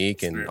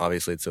unique, and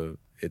obviously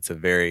it's a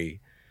very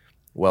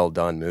well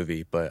done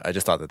movie. But I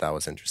just thought that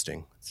was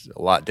interesting. It's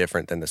a lot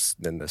different than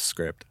the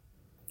script.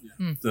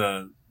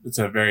 Yeah. It's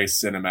a very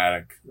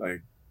cinematic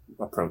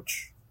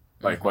approach.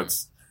 Like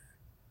what's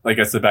like,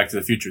 it's the Back to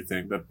the Future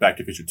thing, the Back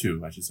to the Future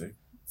 2, I should say,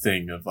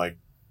 thing of like,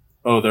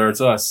 oh, there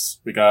it's us.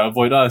 We gotta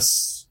avoid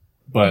us.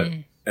 But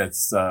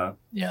it's but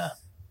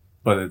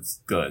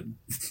it's good.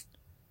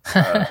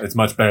 It's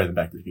much better than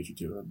Back to the Future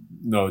 2.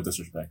 No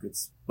disrespect,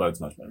 but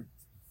it's much better.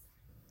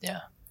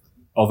 Yeah.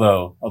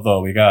 Although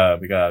we gotta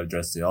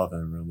address the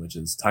elephant in the room, which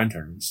is time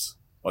turners.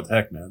 What the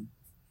heck, man?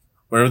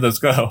 Where would those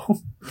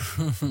go?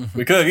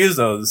 We could have used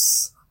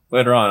those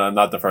later on. I'm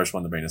not the first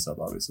one to bring this up,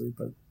 obviously,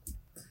 but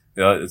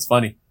it's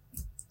funny.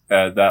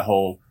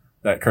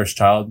 That Cursed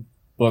Child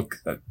book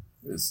that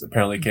is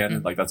apparently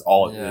canon. Like, that's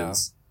all it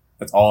is.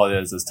 That's all it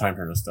is time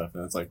turner stuff,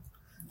 and it's like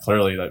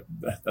clearly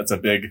that's a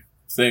big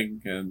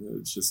thing, and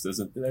it just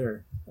isn't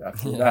there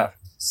after that.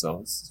 So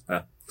it's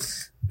but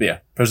yeah,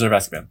 Prisoner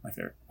of Azkaban, my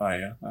favorite.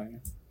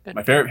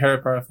 My favorite Harry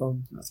Potter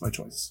film. That's my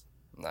choice.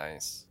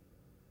 Nice.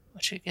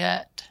 What you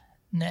got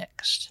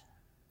next?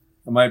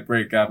 I might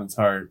break Gavin's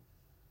heart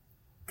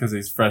because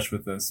he's fresh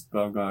with this, but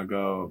I'm gonna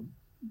go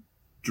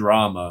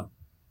drama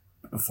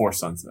Before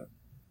Sunset.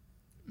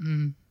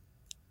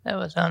 That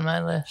was on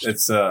my list.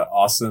 It's an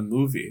awesome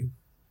movie.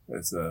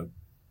 It's a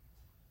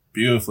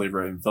beautifully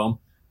written film.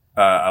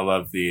 I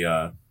love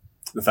the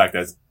fact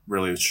that it's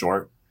really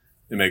short.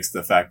 It makes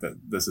the fact that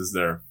this is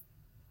their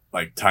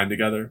time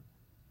together,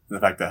 and the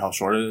fact that how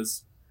short it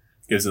is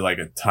gives it like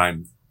a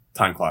time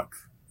clock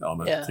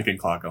element, ticking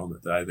clock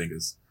element that I think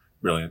is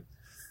brilliant.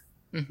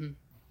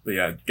 But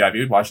yeah, Gab,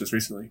 you watched this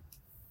recently.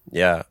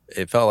 Yeah,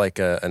 it felt like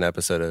an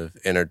episode of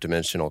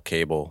Interdimensional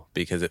Cable,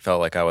 because it felt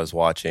like I was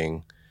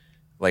watching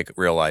like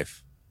real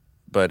life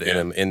but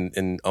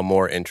in a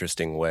more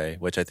interesting way,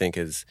 which I think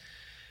is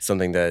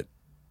something that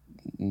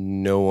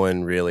no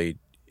one really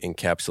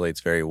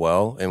encapsulates very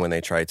well. And when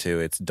they try to,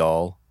 it's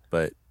dull.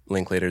 But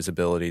Linklater's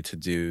ability to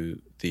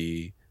do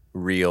the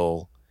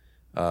real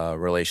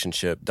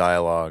relationship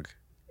dialogue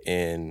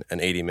in an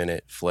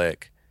 80-minute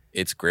flick,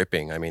 it's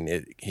gripping. I mean,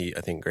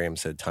 I think Graham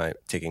said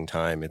taking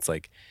time. It's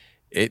like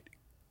it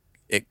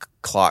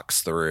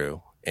clocks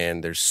through,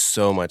 and there's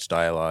so much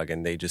dialogue,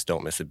 and they just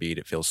don't miss a beat.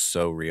 It feels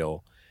so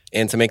real.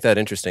 And to make that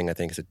interesting, I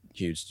think is a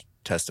huge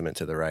testament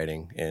to the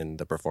writing and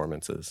the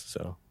performances.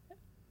 So,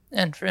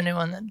 and for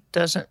anyone that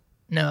doesn't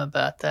know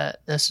about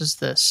that, this is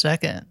the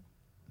second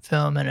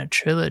film in a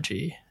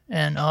trilogy,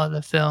 and all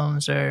the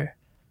films are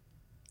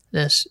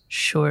this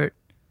short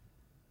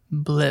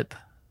blip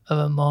of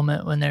a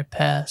moment when their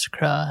paths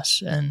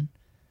cross and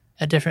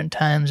at different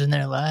times in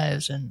their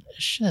lives, and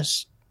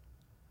it's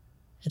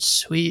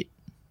sweet.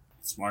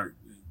 Smart.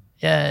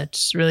 Yeah,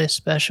 it's really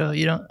special.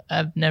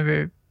 I've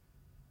never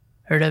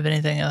heard of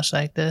anything else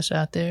like this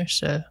out there,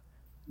 so.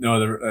 No,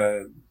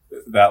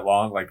 that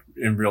long, like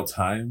in real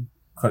time,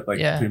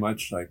 pretty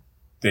much, like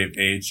they've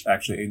aged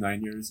actually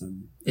 8-9 years,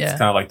 and it's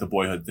kind of like the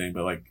Boyhood thing,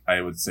 but like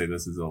I would say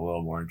this is a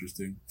little more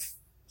interesting,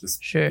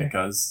 just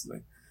because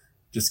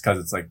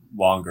it's like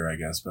longer, I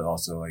guess, but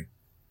also like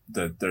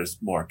there's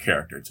more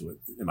character to it,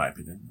 in my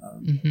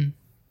opinion.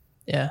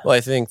 Yeah. Well,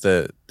 I think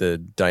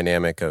the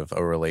dynamic of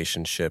a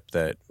relationship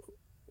that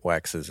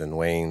waxes and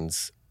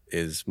wanes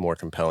is more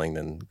compelling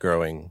than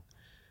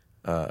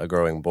a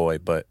growing boy,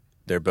 but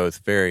they're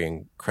both very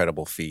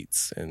incredible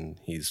feats, and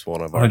he's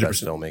one of our 100%.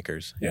 best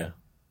filmmakers.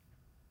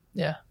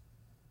 Yeah.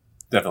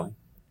 Definitely.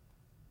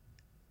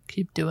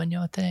 Keep doing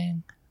your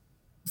thing.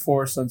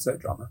 For Sunset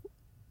drama.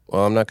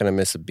 Well, I'm not going to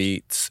miss a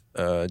beat.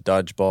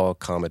 Dodgeball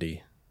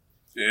comedy.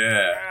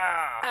 Yeah.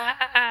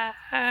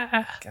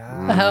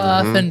 How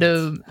often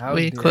do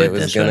we quote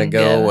this one? It was going to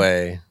go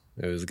away.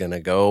 It was going to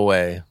go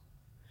away.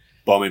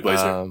 Balmy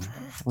Blazer.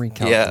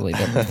 Recalculate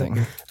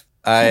everything.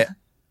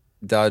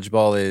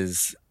 Dodgeball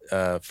is,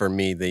 for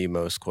me, the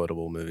most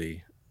quotable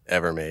movie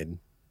ever made.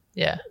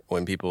 Yeah.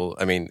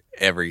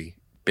 Every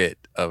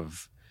bit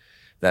of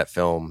that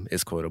film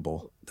is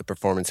quotable. The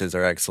performances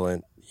are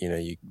excellent.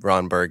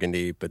 Ron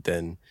Burgundy, but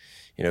then,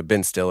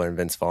 Ben Stiller and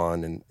Vince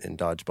Vaughn and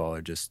Dodgeball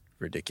are just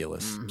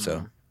ridiculous. Mm-hmm.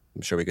 So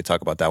I'm sure we could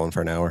talk about that one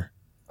for an hour.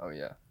 Oh,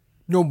 yeah.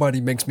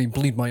 Nobody makes me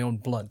bleed my own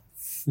blood.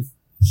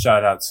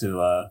 Shout out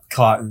to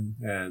Cotton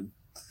and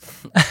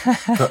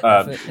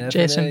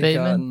Jason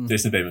Bateman.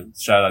 Jason Bateman.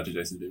 Shout out to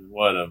Jason Bateman.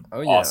 What an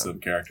awesome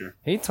character.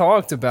 He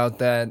talked about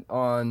that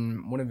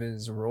on one of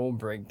his role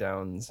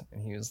breakdowns,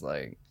 and he was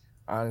like,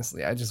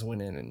 honestly, I just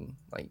went in and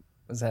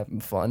was having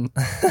fun.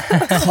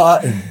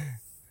 Cotton.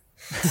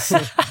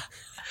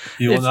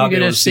 You will if not you be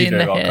could able have to see seen the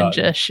very well hand Cotton.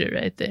 gesture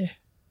right there.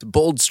 It's a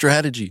bold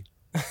strategy.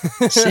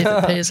 See if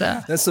it pays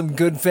off. That's some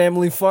good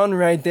family fun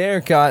right there,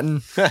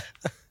 Cotton.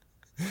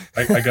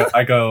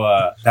 I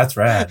go, that's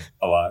rad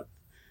a lot.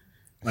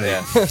 When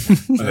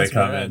they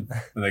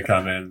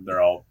come in,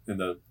 they're all in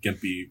the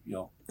gimpy,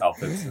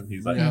 outfits, and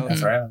he's like,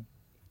 that's rad.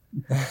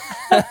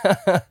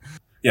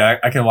 Yeah,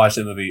 I can watch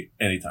the movie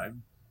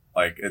anytime.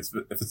 Like if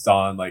it's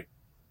on, like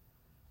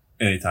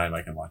anytime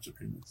I can watch it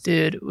pretty much.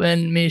 Dude,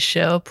 when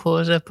Michelle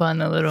pulls up on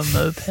the little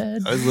moped,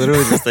 I was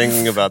literally just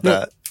thinking about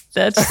that.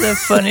 That's the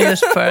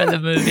funniest part of the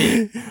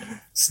movie.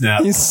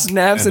 Snap. He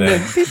snaps and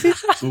then beep, beep.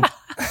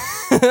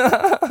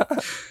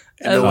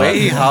 And the way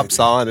he hops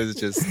on is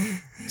just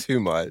too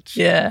much.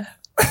 Yeah.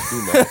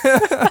 Too much.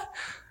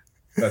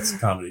 That's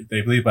comedy.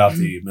 They bleep out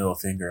the middle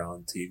finger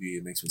on TV.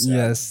 It makes me sad.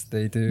 Yes,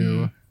 they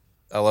do.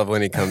 I love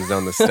when he comes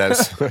down the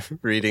steps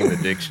reading the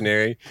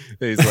dictionary.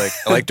 He's like,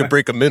 I like to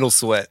break a middle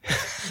sweat.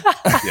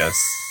 Yes.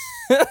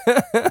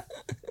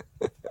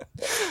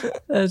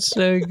 That's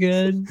so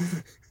good.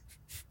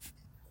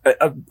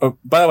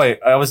 By the way,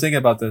 I was thinking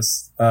about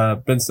this.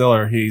 Ben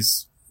Stiller,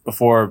 he's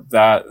before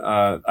that.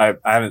 I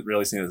haven't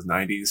really seen his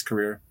 '90s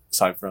career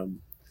aside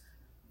from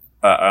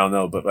I don't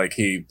know, but like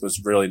he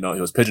was really known.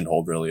 He was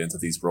pigeonholed really into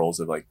these roles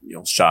of like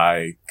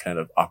shy, kind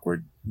of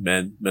awkward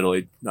men,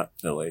 not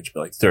middle age,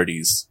 but like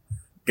 30s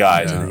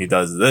guys, and he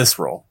does this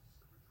role.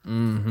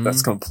 Mm-hmm.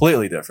 That's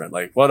completely different.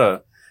 Like what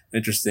a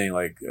interesting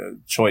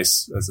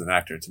choice as an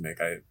actor to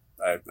make. I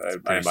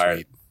admire.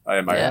 Sweet. I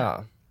admire.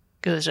 Yeah.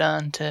 Goes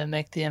on to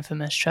make the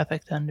infamous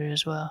Tropic Thunder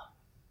as well.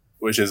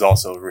 Which is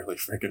also really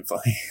freaking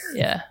funny.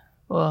 Yeah,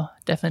 we'll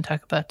definitely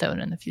talk about that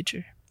one in the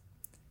future.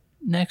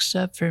 Next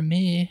up for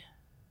me,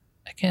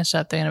 I can't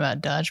stop thinking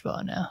about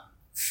Dodgeball now.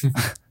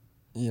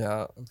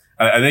 Yeah.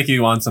 I think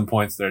you won some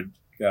points there.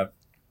 Yeah.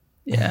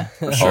 Yeah.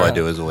 For sure. All I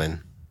do is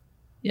win.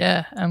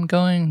 Yeah, I'm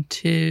going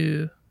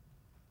to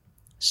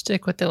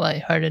stick with the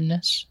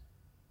lightheartedness.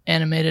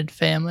 Animated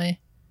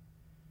Family.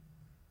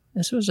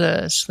 This was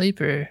a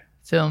sleeper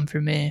film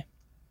for me.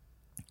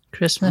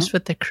 Christmas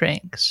with the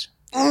Cranks.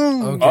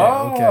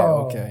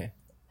 Okay.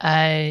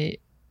 I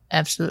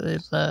absolutely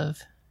love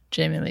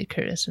Jamie Lee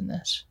Curtis in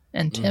this.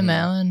 And Tim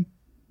Allen,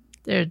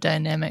 their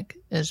dynamic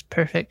is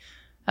perfect.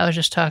 I was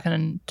just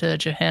talking to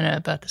Johanna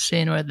about the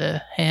scene where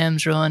the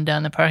ham's rolling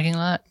down the parking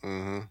lot.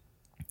 Mm-hmm.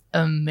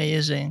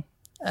 Amazing.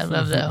 I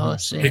love that whole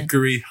scene.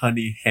 Hickory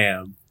honey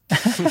ham.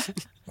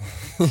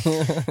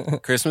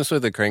 Christmas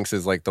with the Cranks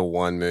is like the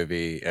one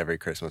movie every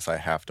Christmas I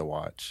have to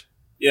watch.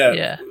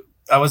 Yeah.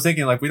 I was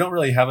thinking like we don't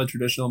really have a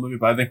traditional movie,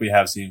 but I think we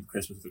have seen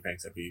Christmas with the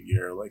Cranks every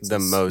year. Like The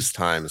most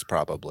times,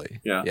 probably.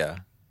 Yeah. Yeah.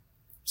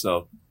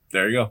 So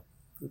there you go.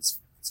 It's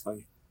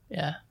funny.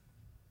 Yeah.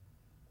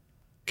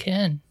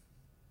 Ken,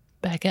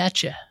 back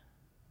at ya.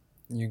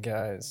 You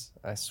guys,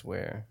 I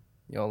swear,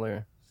 y'all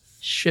are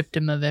Stripped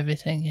him of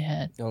everything he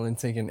had.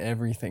 taking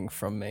everything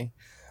from me.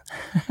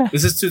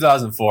 This is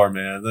 2004,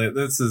 man. Like,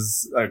 this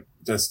is like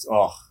just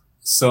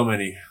so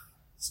many.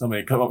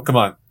 Come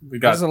on.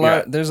 There's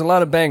a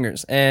lot of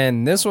bangers,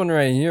 and this one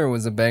right here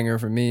was a banger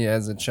for me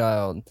as a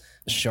child.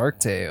 Shark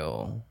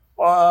Tale.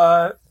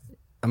 What?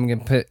 I'm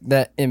gonna put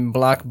that in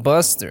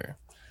Blockbuster.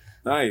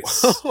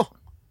 Nice.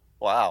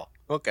 Wow.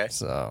 Okay.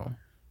 So,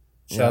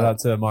 Shout out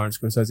to Martin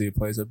Scorsese who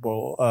plays a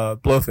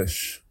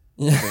blowfish.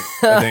 yeah.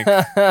 I think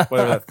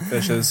whatever that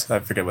fish is, I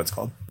forget what it's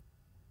called.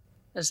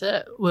 Is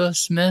that Will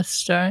Smith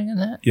starring in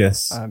that?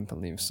 Yes. I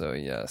believe so.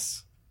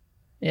 Yes.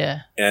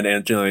 Yeah. And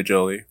Angelina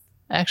Jolie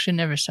I actually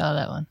never saw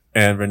that one.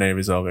 and Renee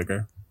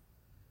Zellweger.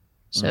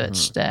 So it's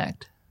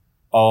stacked.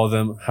 All of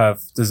them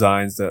have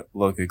designs that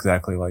look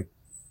exactly like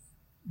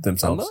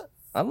themselves.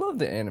 I love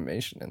the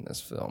animation in this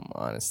film.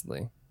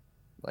 Honestly,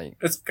 like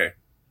It's okay.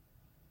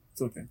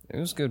 It's okay. it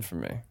was good for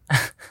me.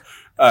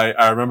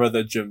 I remember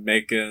the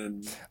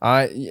Jamaican,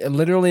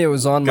 Literally, it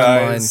was on my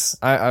mind. Guys.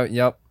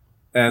 Yep.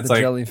 and it's The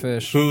like,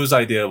 jellyfish. whose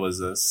idea was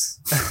this?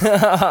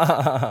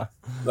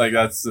 Like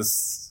that's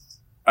just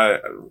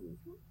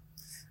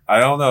I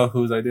don't know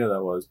whose idea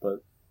that was,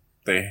 but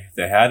they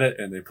had it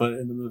and they put it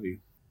in the movie.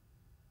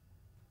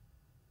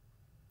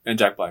 And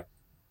Jack Black,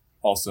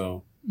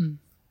 also,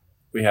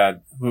 we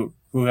had who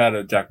had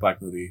a Jack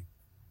Black movie?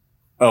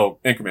 Oh,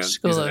 Anchorman.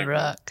 School He's an of Anchorman.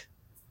 Rock.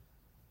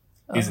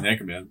 He's an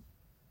Anchorman.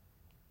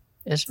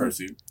 Is First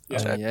scene. Yeah,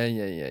 Oh,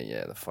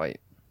 yeah. The fight.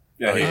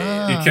 yeah.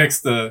 Oh. He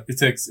kicks the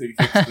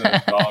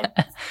dog.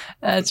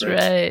 That's bridge.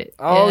 right.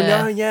 Oh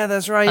yeah. yeah,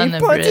 that's right. On He the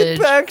punted bridge.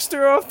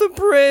 Baxter off the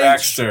bridge.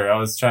 Baxter. I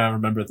was trying to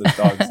remember the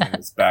dog's name.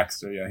 It's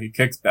Baxter. Yeah, he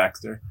kicks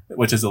Baxter,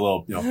 which is a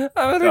little,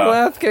 I'm in a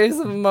glass case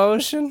of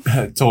emotion.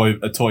 a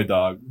toy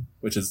dog,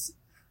 which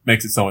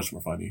makes it so much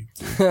more funny.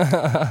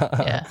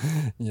 Yeah.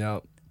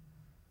 Yep.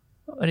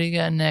 What do you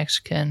got next,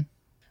 Ken?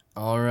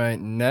 All right,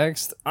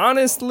 next.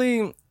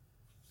 Honestly,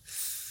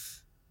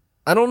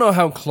 I don't know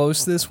how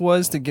close this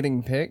was to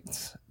getting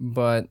picked,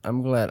 but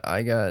I'm glad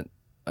I got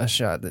a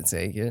shot to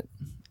take it.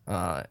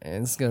 And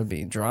it's going to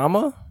be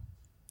drama,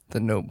 The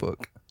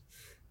Notebook.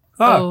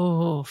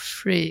 Oh,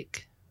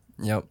 freak.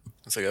 Yep.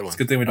 That's a good one. It's a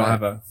good thing we don't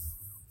have a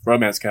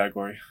romance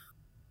category.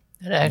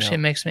 It actually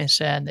Yeah. makes me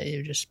sad that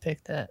you just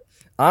picked that.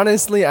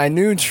 Honestly, I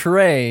knew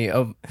Trey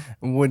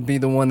would be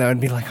the one that would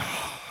be like,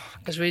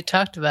 Because we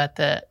talked about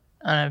that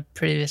on a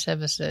previous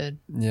episode.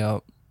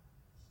 yep.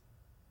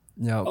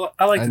 Yep.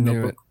 I like I the knew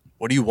Notebook.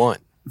 What do you want?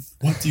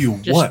 What do you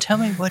Just want? tell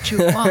me what you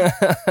want.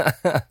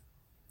 it.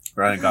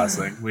 Ryan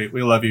Gosling. We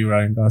love you,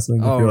 Ryan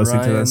Gosling, if Oh, you're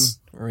listening Ryan, to this.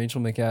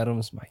 Rachel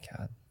McAdams. My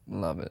God.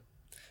 Love it.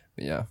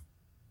 But yeah.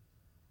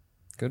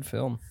 Good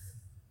film.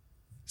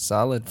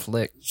 Solid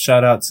flick.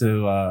 Shout out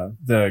to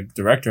the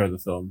director of the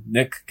film,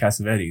 Nick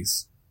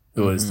Cassavetes,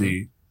 who is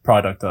the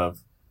product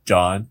of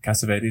John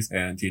Cassavetes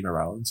and Gina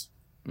Rowlands.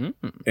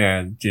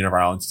 And Gina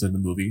Rowlands is in the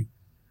movie.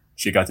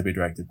 She got to be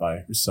directed by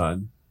her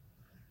son.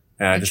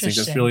 And I just think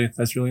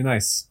that's really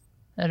nice.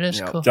 That is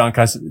Yeah. cool. John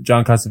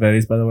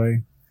Cassavetes, by the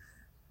way,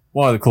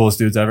 one of the coolest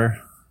dudes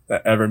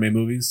that ever made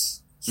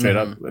movies. Straight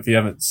up. If you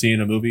haven't seen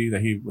a movie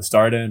that he was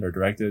starred in or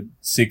directed,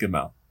 seek him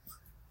out.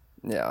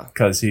 Yeah.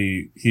 Because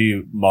he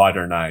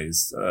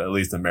modernized at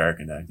least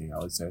American acting, I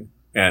would say,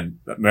 and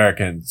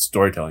American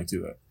storytelling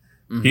too.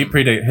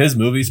 His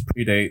movies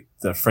predate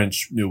the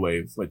French New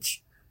Wave,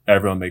 which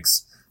everyone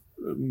makes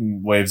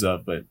waves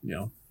of. But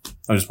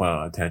I just went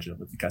on a tangent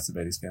with the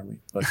Cassavetes family.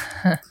 But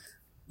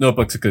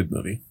Notebook's a good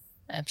movie.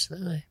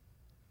 Absolutely.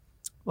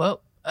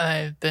 Well,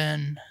 I've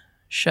been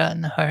shot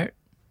in the heart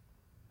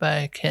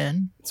by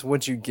Ken. It's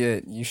what you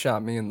get. You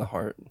shot me in the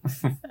heart.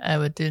 I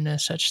would do no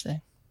such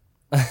thing.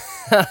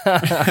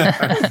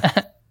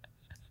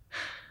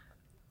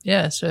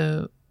 Yeah,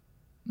 so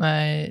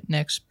my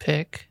next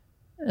pick,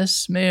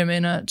 this may or may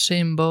not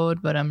seem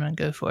bold, but I'm going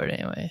to go for it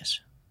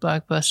anyways.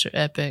 Blockbuster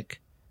epic,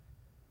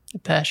 The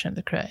Passion of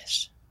the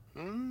Christ.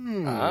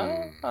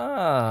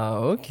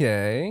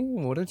 Okay.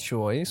 What a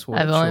choice.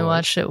 I've only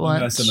watched it I'm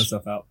gonna once. send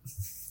myself out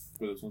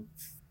for this one.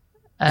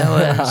 I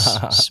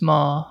was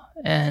small,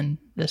 and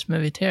this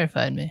movie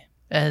terrified me.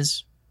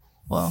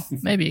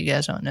 Maybe you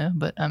guys don't know,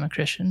 but I'm a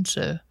Christian,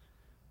 so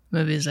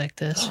movies like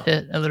this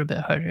hit a little bit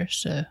harder.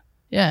 So,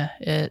 yeah,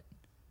 it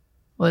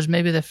was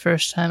maybe the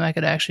first time I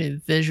could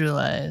actually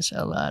visualize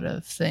a lot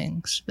of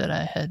things that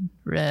I had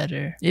read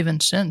or even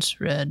since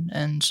read.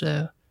 And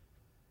so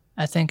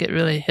I think it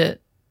really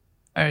hit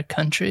our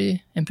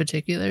country in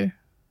particular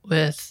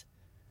with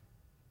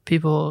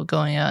people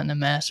going out in the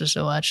masses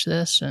to watch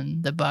this,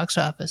 and the box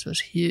office was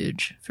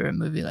huge for a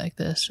movie like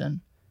this,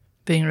 and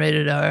being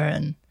rated R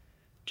and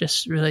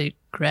just really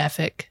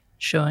graphic,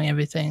 showing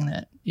everything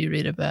that you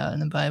read about in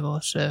the Bible.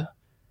 So,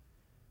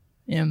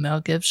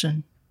 Mel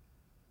Gibson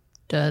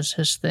does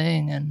his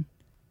thing, and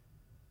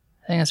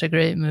I think it's a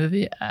great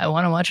movie. I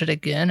want to watch it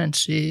again and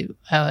see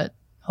how it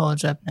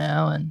holds up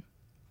now and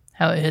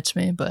how it hits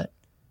me, but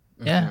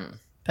yeah,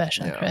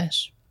 Passion of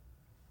Christ.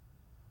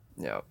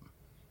 Yep.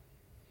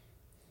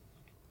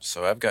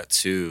 So I've got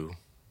 2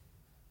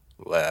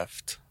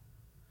 left,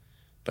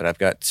 but I've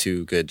got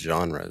 2 good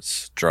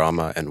genres,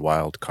 drama and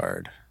wild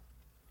card.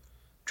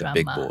 The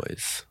big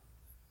boys.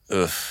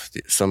 Ugh,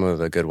 some of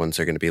the good ones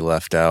are going to be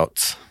left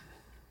out.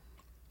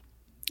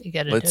 You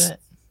got to do it.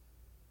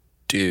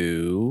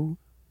 Do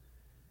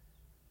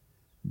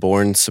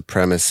Bourne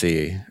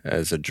Supremacy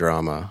as a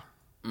drama.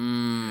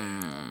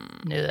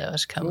 Knew that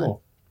was coming.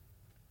 Cool.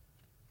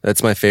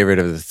 That's my favorite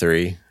of the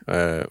 3,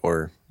 I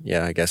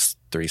guess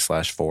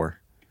 3/4.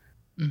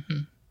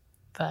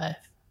 5.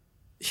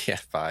 Yeah,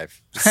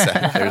 5.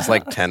 7. There's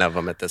like 10 of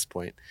them at this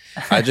point.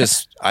 I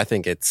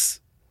think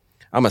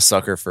I'm a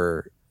sucker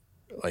for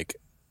like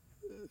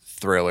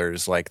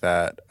thrillers like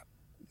that.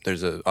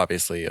 There's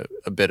obviously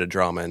a bit of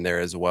drama in there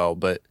as well,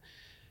 but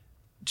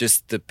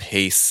just the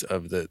pace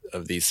of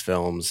these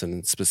films,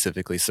 and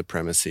specifically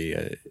Supremacy,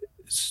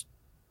 is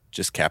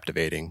just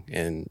captivating.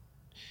 And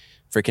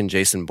freaking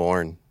Jason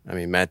Bourne. I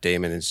mean, Matt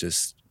Damon is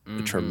just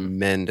a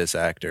tremendous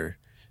actor,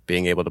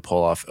 being able to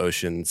pull off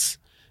Oceans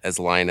as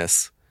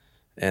Linus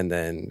and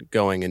then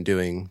going and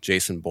doing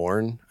Jason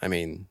Bourne. I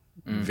mean,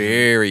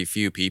 very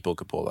few people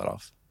could pull that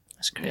off.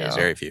 That's crazy. Yeah.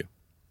 Very few.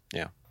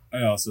 Yeah.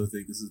 I also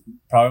think this is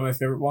probably my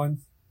favorite one.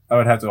 I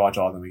would have to watch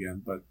all of them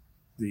again, but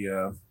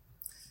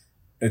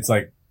it's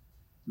like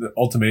the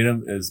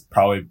Ultimatum is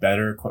probably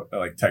better,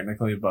 like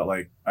technically, but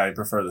like I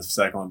prefer the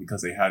second one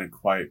because they hadn't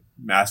quite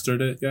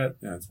mastered it yet,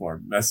 and it's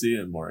more messy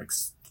and more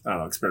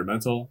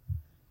experimental,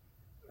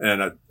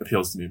 and it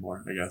appeals to me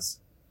more, I guess.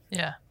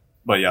 Yeah.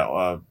 But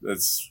yeah,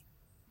 it's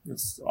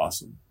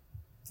awesome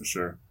for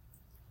sure.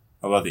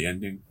 I love the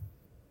ending.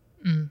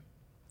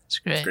 It's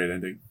great. It's a great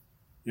ending.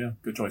 Yeah,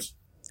 good choice.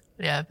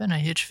 Yeah, I've been a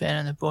huge fan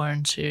of the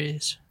Bourne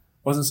series.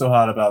 Wasn't so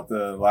hot about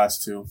the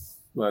last 2,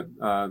 but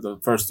the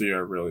first 3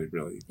 are really,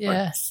 really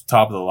like,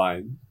 top of the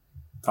line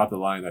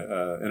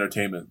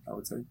entertainment, I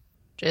would say.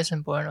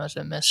 Jason Bourne was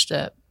a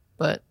misstep,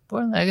 but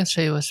Bourne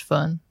Legacy was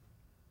fun.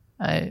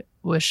 I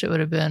wish it would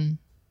have been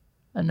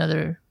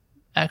another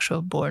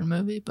actual Bourne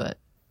movie, but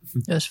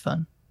it was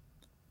fun.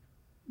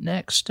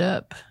 Next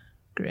up,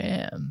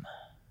 Graham.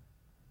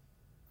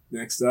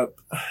 Next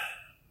up.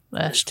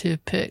 Last 2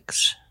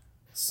 picks.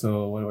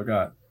 So what do I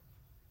got?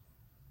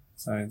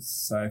 Science,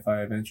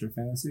 sci-fi, adventure,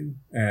 fantasy,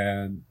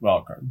 and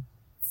wildcard.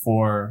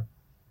 For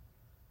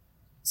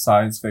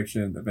science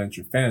fiction,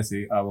 adventure,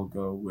 fantasy, I will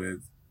go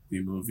with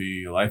the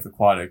movie Life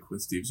Aquatic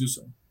with Steve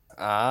Zissou.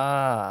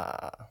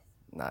 Ah,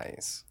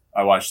 nice.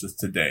 I watched this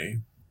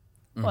today.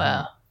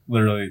 Wow.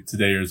 Literally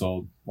today years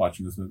old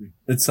watching this movie.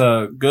 It's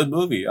a good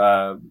movie.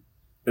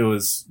 It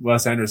was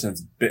Wes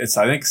Anderson's, it's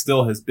I think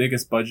still his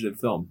biggest budgeted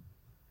film.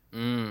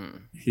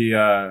 He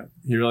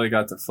really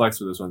got to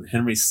flex with this one.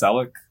 Henry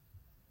Selick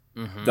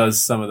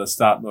does some of the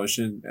stop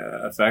motion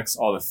effects.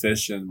 All the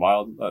fish and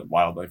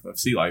wildlife of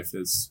sea life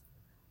is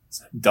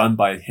done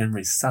by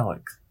Henry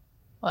Selick.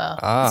 Wow.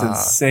 It's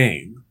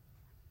insane.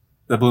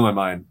 That blew my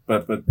mind.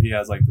 But he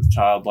has like this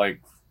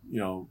childlike,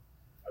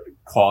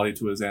 quality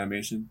to his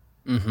animation.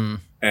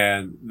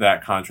 And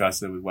that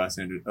contrasted with Wes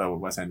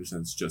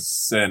Anderson's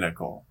just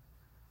cynical,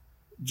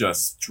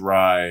 just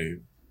dry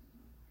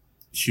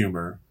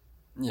humor.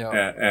 Yeah.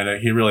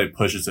 And he really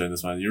pushes it in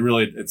this one.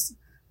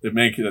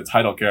 The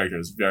title character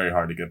is very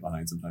hard to get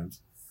behind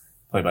sometimes.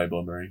 Played by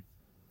Bill Murray.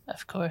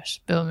 Of course,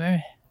 Bill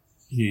Murray.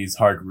 He's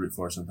hard to root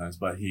for sometimes,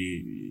 but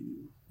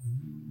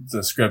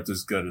the script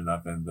is good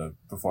enough, and the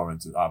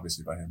performance,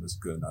 obviously by him, is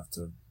good enough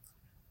to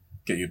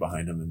get you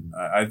behind him. And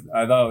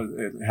I thought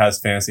it has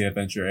fantasy,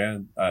 adventure,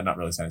 and not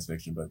really science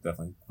fiction, but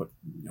definitely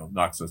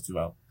knocks those 2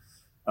 out.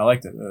 I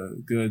liked it.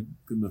 Good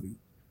movie.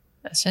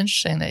 That's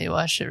interesting that you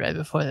watched it right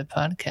before the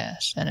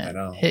podcast and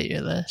it hit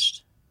your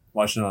list.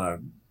 Watched it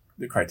on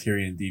the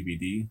Criterion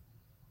DVD,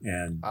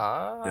 and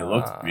it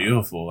looked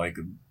beautiful. Like,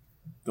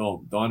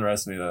 don't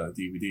underestimate a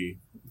DVD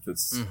if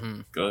it's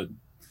good.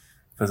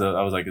 Because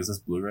I was like, is this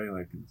Blu-ray?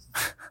 Like,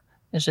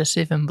 is this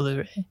even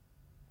Blu-ray?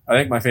 I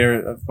think my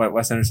favorite of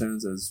Wes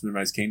Anderson's is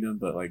Moonrise Kingdom,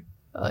 but like,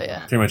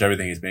 pretty much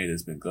everything he's made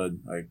has been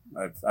good. Like,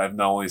 I've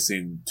not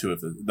seen 2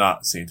 of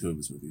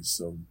his movies,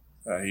 so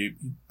he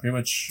pretty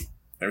much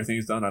everything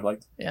he's done I've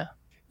liked. Yeah.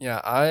 Yeah,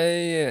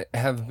 I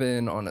have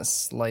been on a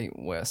slight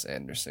Wes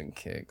Anderson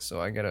kick, so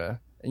I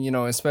gotta,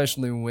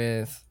 especially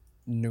with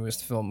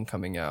newest film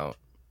coming out,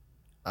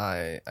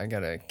 I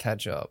gotta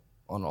catch up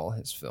on all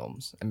his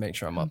films and make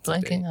sure I'm up to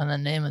date. Blanking on the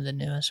name of the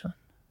newest one.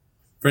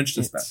 French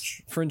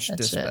Dispatch. French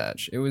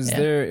Dispatch. It was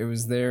there. It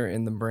was there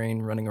in the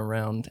brain, running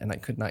around, and I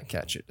could not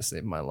catch it to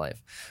save my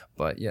life.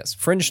 But yes,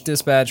 French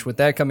Dispatch. With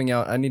that coming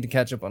out, I need to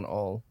catch up on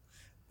all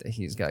that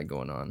he's got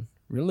going on.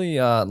 Really,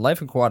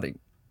 Life Aquatic,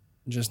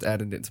 just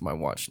added it to my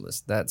watch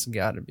list. That's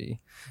got to be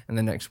in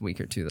the next week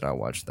or two that I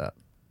watch that.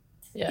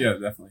 Yeah,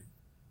 definitely.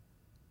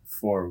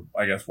 For,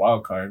 I guess,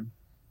 Wild Card,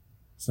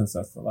 since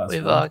that's the last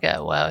We've one. all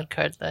got Wild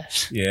Card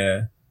left.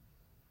 Yeah.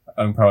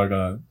 I'm probably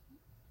going to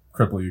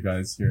cripple you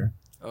guys here.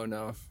 Oh,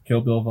 no.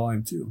 Kill Bill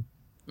Volume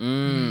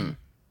 2.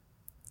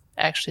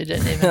 Actually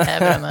didn't even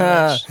have it on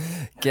my list.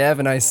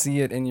 Gavin, I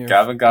see it in your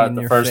Gavin got in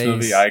the your first face.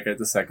 movie, I get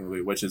the second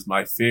movie, which is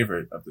my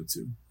favorite of the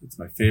two. It's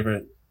my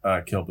favorite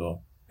Kill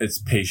Bill. It's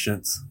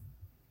patience.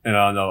 And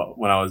I don't know,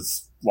 when I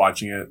was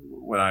watching it,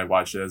 when I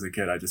watched it as a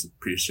kid, I just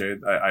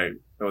appreciated it.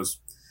 It was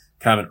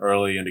kind of an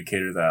early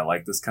indicator that I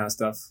like this kind of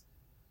stuff.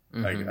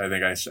 Like, I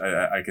think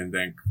I can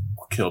thank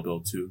Kill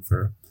Bill 2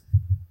 for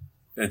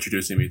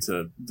introducing me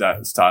to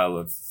that style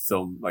of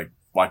film, like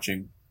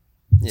watching.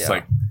 It's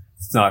like,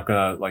 it's not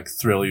gonna like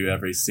thrill you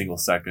every single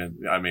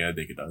second. I mean, I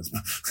think it does,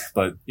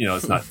 but you know,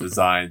 it's not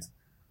designed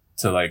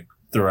to like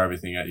throw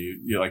everything at you.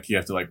 You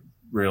have to like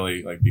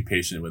really like be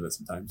patient with it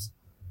sometimes.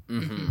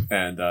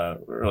 And,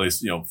 or at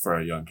least, you know, for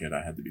a young kid,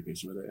 I had to be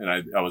patient with it.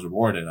 And I was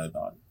rewarded, I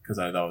thought, because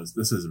I thought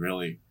this is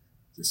really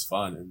just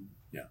fun. And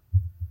yeah,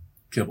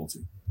 Kill Bill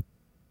 2.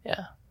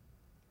 Yeah.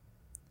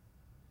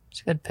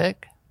 It's a good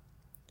pick.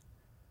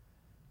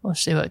 We'll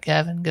see what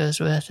Gavin goes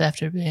with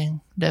after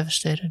being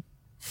devastated.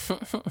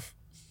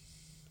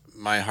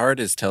 My heart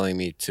is telling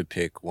me to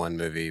pick one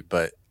movie,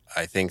 but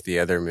I think the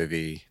other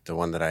movie, the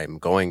one that I'm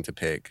going to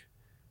pick,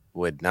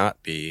 would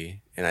not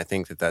be. And I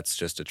think that that's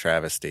just a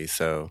travesty.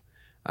 So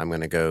I'm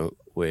going to go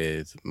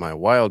with my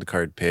wild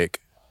card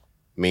pick,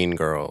 Mean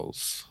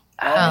Girls.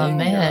 Oh,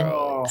 man.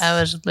 Girls. I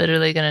was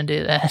literally going to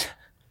do that.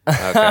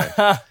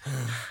 Okay.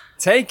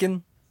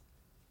 Taken.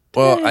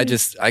 Well,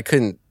 I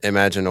couldn't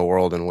imagine a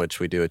world in which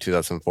we do a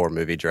 2004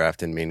 movie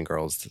draft and Mean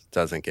Girls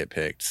doesn't get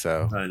picked.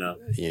 So I know.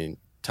 You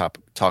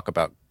talk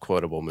about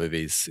quotable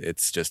movies.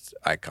 It's just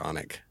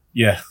iconic.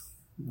 Yeah,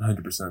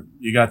 100%.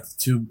 You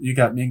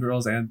got Mean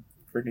Girls and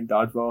freaking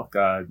Dodgeball.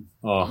 God.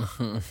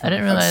 Oh, I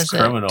didn't realize that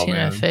criminal, Tina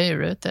man. Fey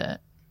wrote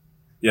that.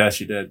 yeah,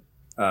 she did.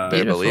 Better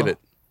Beautiful. believe it.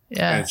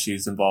 Yeah. And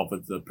she's involved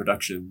with the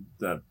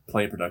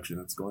play production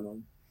that's going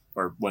on,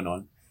 or went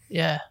on.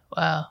 Yeah.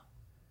 Wow.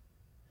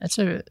 That's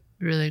a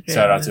really great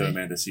Shout out movie. to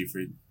Amanda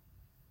Seyfried.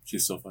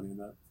 She's so funny in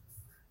that.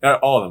 Yeah,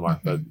 all of them are,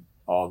 but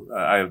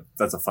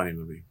that's a funny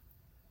movie.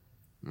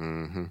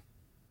 Mm-hmm.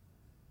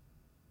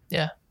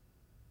 Yeah.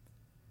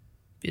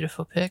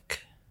 Beautiful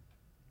pick.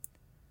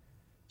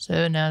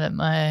 So now that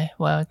my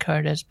wild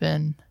card has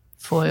been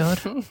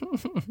foiled,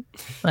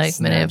 like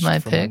many of my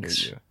Snatched from under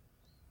picks, you.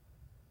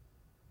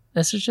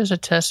 this is just a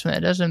testament.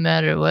 It doesn't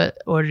matter what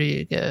order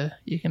you go,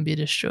 you can be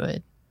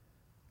destroyed.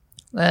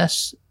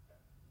 Last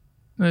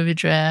movie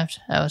draft,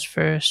 I was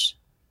first,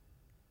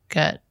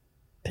 got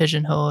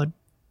pigeonholed.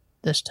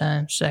 This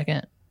time,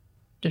 second,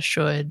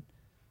 destroyed.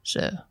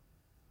 So,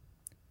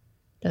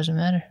 doesn't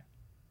matter.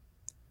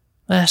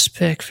 Last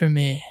pick for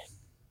me,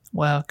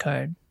 wild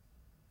card.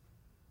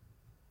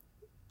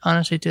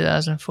 Honestly,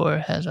 2004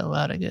 has a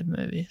lot of good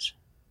movies.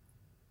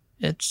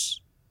 It's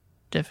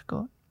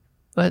difficult.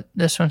 But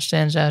this one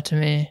stands out to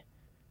me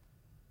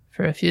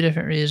for a few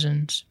different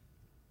reasons.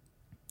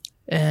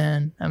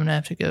 And I'm going to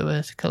have to go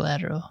with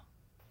Collateral.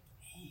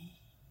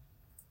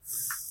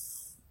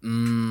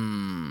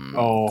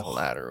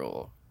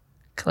 Collateral.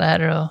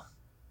 Collateral.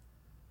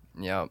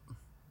 Yep.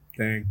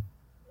 Dang.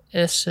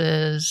 This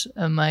is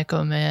a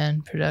Michael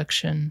Mann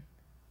production,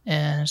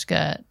 and it's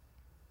got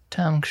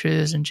Tom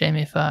Cruise and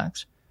Jamie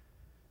Foxx.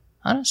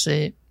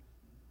 Honestly,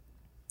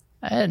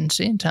 I hadn't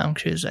seen Tom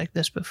Cruise like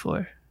this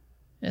before.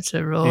 It's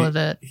a role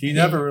that he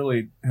never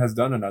really has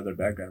done another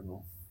bad guy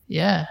role.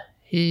 Yeah,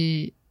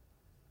 he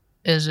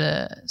is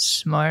a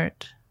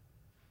smart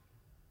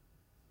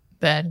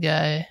bad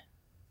guy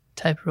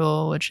type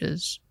role, which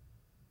is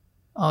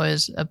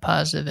always a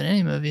positive in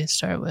any movie to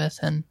start with,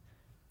 and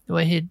the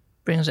way he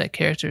brings that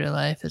character to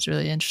life is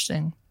really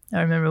interesting.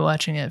 I remember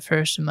watching it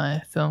first in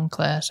my film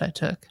class I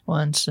took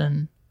once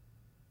and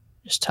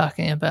just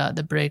talking about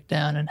the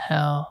breakdown and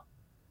how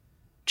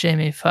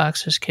Jamie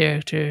Foxx's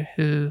character,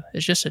 who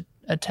is just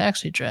a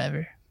taxi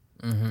driver,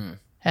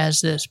 has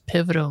this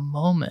pivotal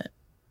moment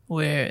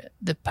where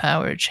the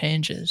power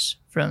changes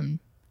from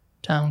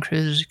Tom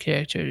Cruise's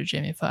character to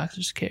Jamie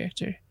Foxx's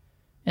character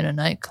in a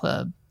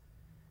nightclub.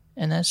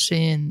 And that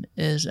scene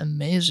is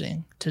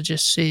amazing to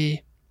just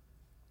see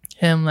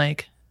him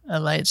like a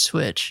light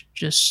switch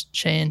just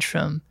change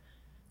from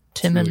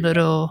timid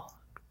little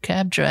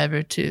cab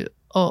driver to,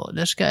 oh,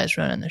 this guy's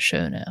running the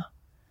show now.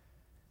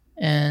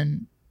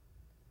 And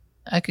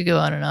I could go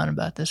on and on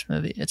about this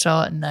movie. It's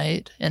all at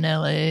night in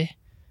LA.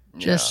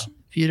 Just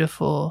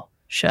beautiful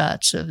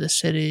shots of the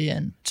city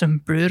and some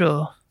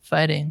brutal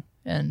fighting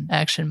and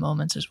action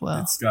moments as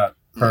well. It's got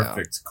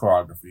perfect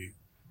choreography,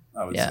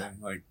 I would say.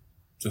 Like,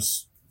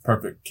 just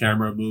perfect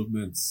camera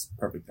movements,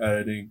 perfect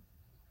editing.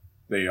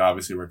 They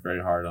obviously work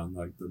very hard on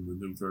like the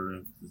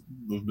maneuver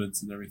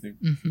movements and everything.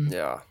 Mm-hmm.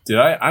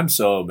 Yeah. I'm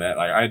so mad.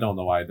 Like, I don't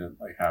know why I didn't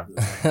like have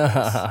this.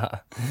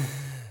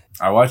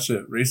 I watched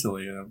it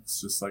recently, and I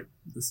was just like,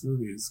 this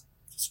movie is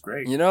just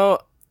great. You know,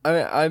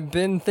 I've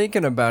been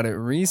thinking about it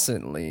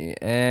recently,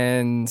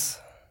 and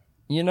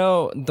you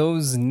know,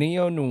 those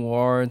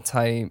neo-noir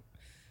type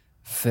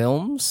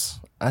films,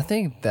 I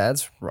think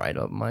that's right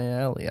up my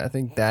alley. I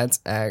think that's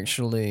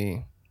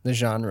actually the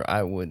genre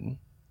I would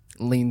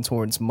lean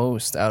towards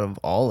most out of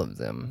all of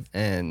them.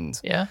 And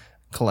Yeah.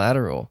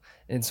 Collateral,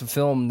 it's a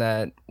film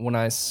that when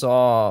I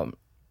saw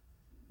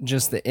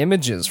just the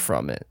images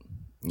from it,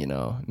 you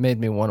know, made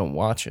me want to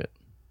watch it.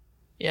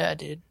 Yeah,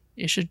 dude.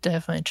 You should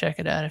definitely check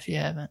it out if you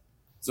haven't.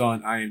 It's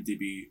on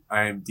IMDb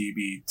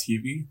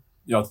TV.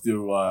 You have to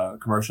do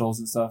commercials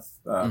and stuff,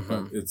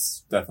 but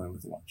it's definitely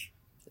worth a watch.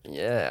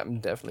 Yeah, I'm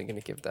definitely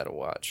going to give that a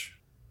watch.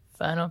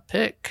 Final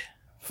pick.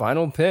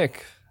 Final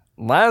pick.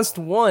 Last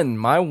one.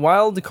 My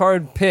wild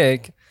card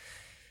pick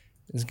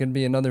is going to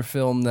be another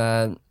film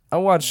that I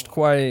watched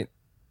quite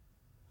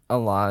a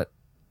lot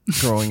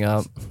growing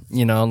up.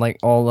 You know, like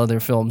all other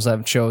films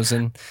I've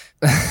chosen.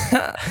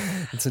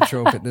 It's a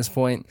trope at this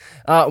point.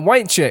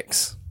 White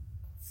Chicks.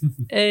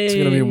 Hey, It's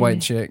going to be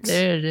White Chicks.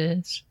 There it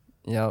is.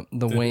 Yeah,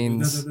 the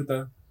Waynes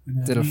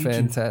did a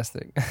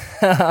fantastic.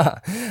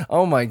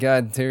 Oh my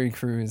God, Terry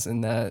Crews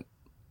in that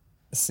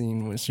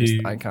scene was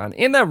just iconic.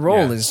 And that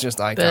role is just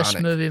iconic.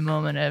 Best movie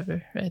moment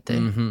ever, right there.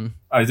 Mm-hmm.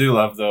 I do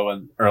love though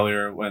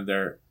when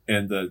they're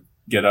in the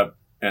get up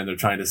and they're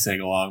trying to sing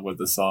along with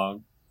the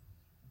song,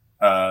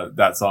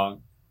 that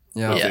song,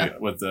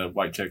 with the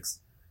white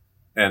chicks,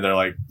 and they're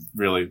like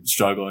really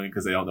struggling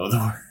because they don't know the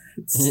words.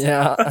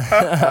 Yeah,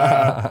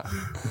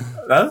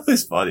 that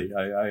is funny.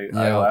 I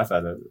laugh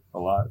at it a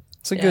lot.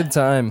 It's a good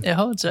time. It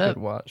holds up.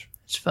 Good watch.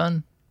 It's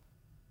fun.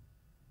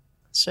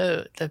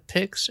 So the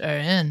picks are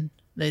in,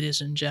 ladies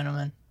and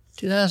gentlemen.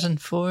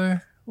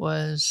 2004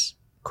 was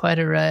quite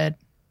a ride.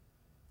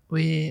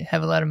 We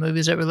have a lot of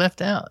movies that were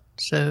left out.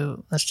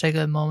 So let's take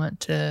a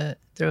moment to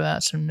throw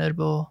out some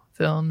notable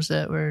films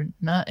that were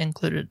not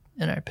included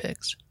in our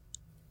picks.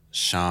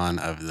 Shaun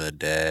of the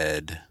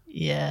Dead.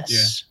 Yes.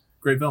 Yeah.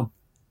 Great film.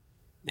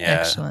 Yeah.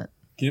 Excellent.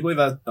 Can you believe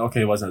that?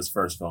 Okay, it wasn't his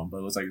first film, but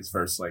it was like his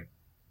first like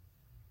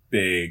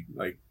big,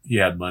 like he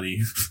had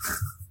money,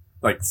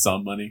 like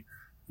some money,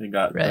 and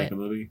got like a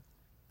movie.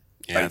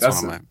 Yeah,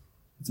 like,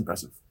 it's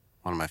impressive.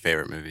 One of my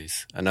favorite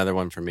movies. Another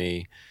one for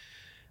me,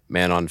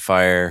 Man on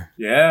Fire.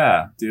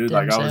 Yeah, dude. Denzel.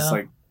 Like I was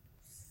like,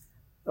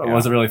 it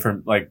wasn't really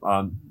for like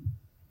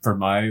for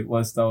my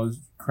list I was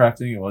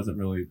crafting. It wasn't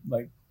really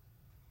like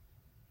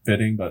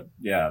fitting, but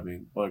yeah, I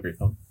mean, what a great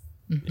film.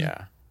 Mm-hmm.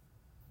 Yeah.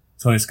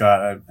 Tony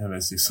Scott, I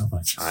miss you so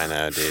much. I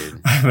know, dude.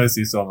 I miss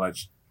you so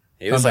much.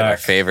 He was like my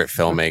favorite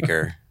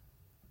filmmaker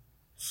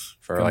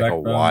for like a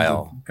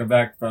while. Come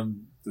back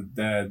from the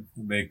dead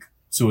and make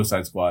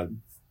Suicide Squad,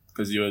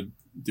 because you would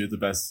do the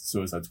best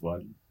Suicide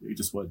Squad. You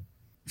just would.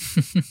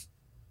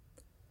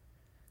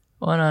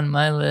 One on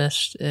my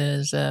list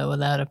is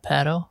Without a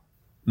Paddle.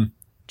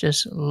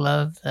 Just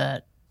love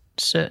that.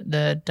 So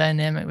the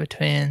dynamic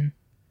between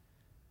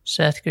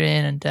Seth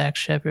Green and Dax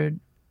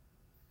Shepard.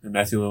 And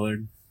Matthew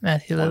Lillard. One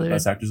of the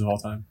best actors of all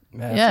time.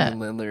 Matthew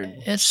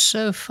Lillard. It's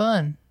so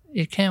fun.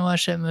 You can't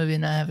watch that movie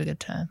and not have a good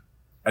time.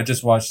 I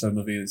just watched a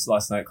movie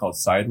last night called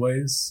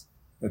Sideways.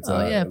 It's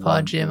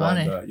Paul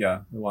Giamatti. It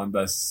won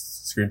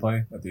Best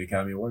Screenplay at the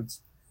Academy Awards.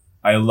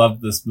 I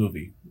loved this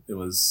movie. It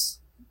was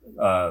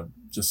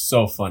just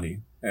so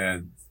funny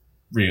and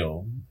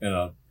real in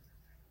a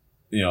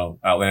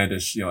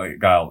outlandish, like it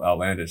got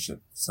outlandish at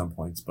some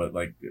points, but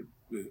like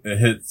it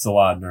hits a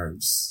lot of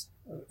nerves.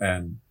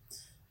 And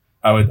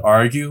I would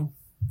argue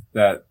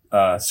that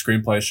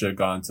screenplay should have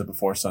gone to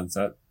Before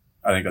Sunset.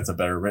 I think that's a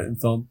better written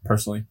film,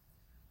 personally.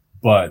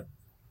 But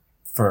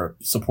for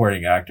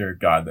supporting actor,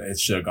 God, it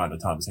should have gone to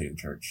Thomas Hayden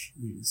Church.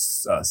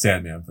 He's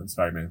Sandman from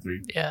Spider-Man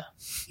 3. Yeah.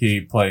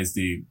 He plays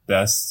the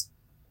best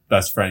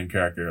friend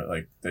character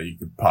like that you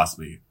could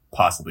possibly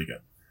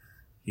get.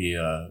 He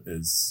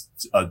is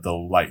a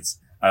delight.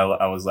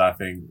 I was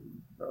laughing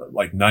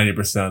like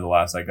 90% of the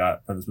laughs I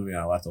got from this movie,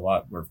 and I laughed a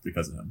lot were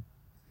because of him.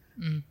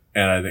 Mm.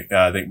 And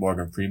I think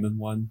Morgan Freeman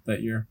won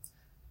that year.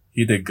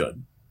 He did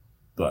good,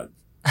 but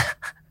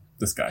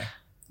this guy.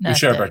 We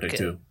share a birthday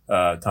too.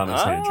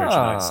 Thomas Hayden Church and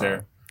I,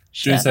 Sarah.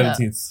 June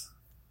 17th.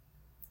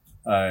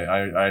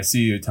 I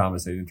see you,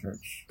 Thomas Hayden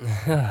Church.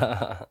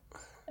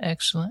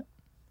 Excellent.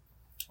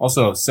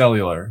 Also,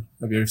 Cellular.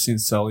 Have you ever seen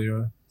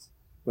Cellular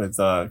with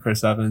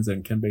Chris Evans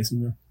and Kim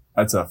Basinger?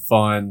 That's a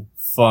fun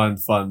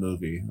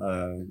movie.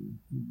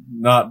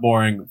 Not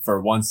boring for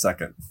 1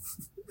 second.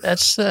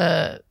 That's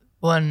the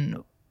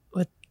one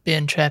with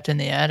being trapped in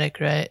the attic,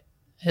 right?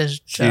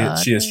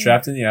 She is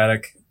trapped in the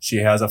attic. She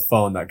has a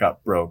phone that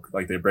got broke.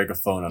 Like they break a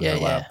phone on her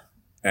lap,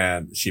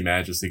 and she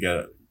manages to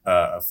get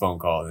a phone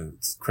call, and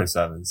it's Chris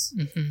Evans,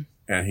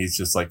 and he's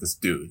just like this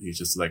dude. He's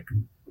just like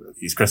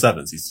he's Chris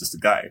Evans. He's just a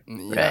guy.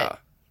 Yeah,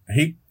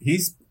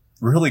 he's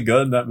really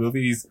good in that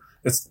movie.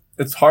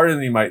 It's harder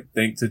than you might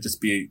think to just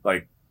be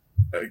like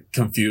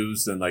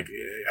confused and like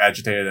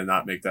agitated and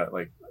not make that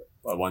like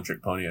a one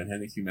trick pony. And I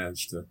think he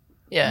managed to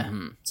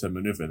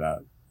maneuver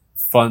that.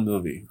 Fun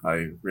movie.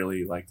 I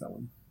really like that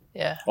one.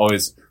 Yeah.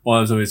 Always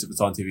one of those movies. If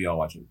it's on TV, I'll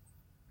watch it.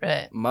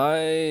 Right.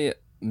 My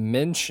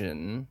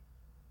mention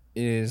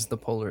is The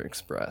Polar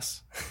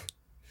Express.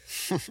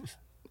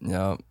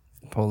 Yeah,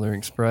 Polar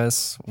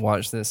Express.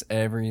 Watch this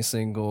every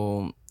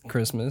single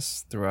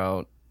Christmas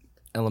throughout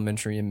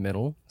elementary and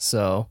middle.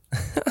 So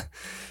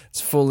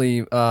it's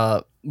fully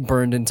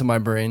burned into my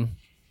brain.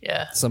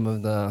 Yeah. Some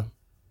of the,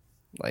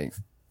 like,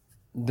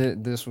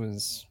 this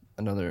was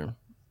another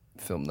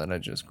film that I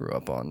just grew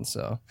up on.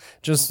 So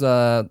just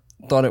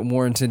thought it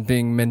warranted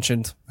being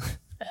mentioned.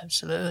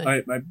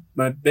 Absolutely.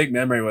 My big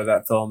memory with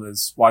that film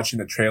is watching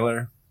the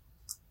trailer,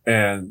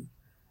 and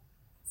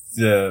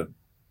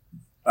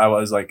I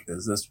was like,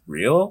 is this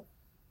real?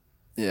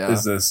 Yeah.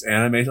 Is this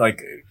animation?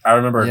 Like, I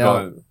remember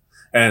going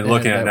and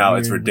looking at it now,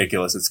 it's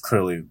ridiculous. It's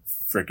clearly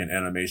freaking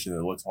animation.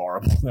 It looks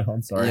horrible.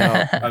 I'm sorry.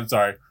 Yeah. I'm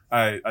sorry.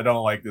 I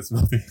don't like this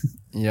movie.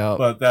 Yeah.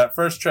 But that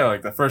first trailer,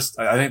 like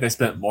I think they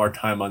spent more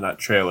time on that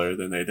trailer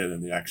than they did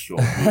in the actual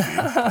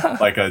movie.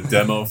 Like a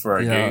demo for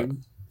a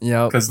game.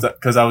 Yeah.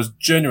 Because I was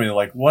genuinely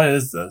like, what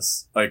is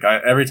this? Like,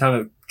 every time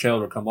a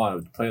trailer would come on, I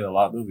would play a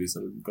lot of movies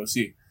that I would go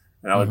see.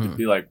 And I would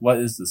be like, what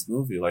is this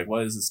movie? Like,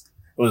 what is this?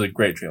 It was a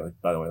great trailer,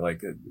 by the way.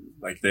 Like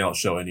they don't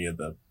show any of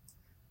the,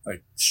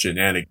 like,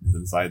 shenanigans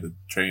inside the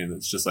train.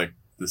 It's just like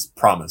this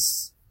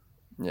promise.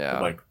 Yeah.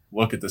 Of, like,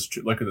 look at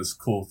this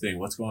cool thing.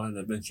 What's going on in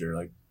the adventure?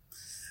 Like,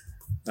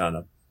 I don't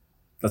know.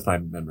 That's my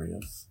memory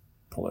of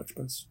Polar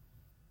Express.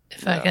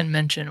 If I can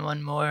mention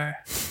one more,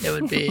 it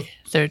would be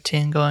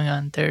 13 going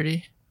on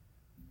 30.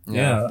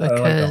 Yeah.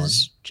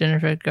 Because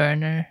Jennifer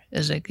Garner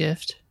is a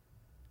gift.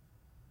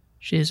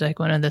 She's like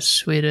one of the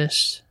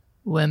sweetest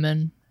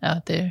women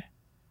out there.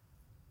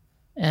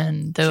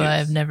 And though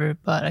I've never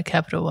bought a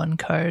Capital One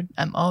card,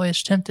 I'm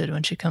always tempted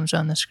when she comes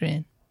on the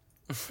screen.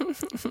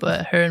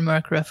 But her and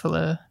Mark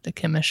Ruffalo, the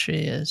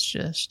chemistry is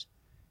just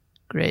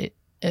great.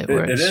 It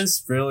works. It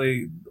is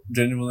really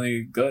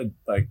genuinely good.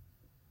 Like,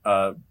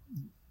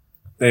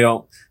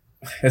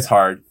 it's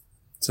hard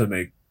to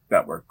make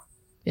that work.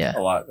 Yeah.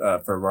 A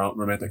lot, for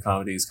romantic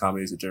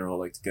comedies in general,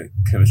 like, to get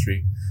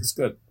chemistry. It's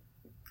good.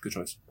 Good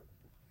choice.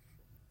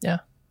 Yeah.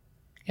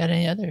 Got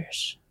any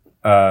others?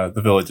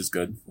 The Village is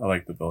good. I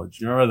like The Village.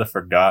 You remember The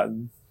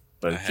Forgotten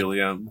by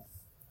Julianne?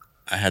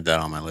 I had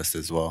that on my list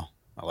as well.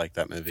 I like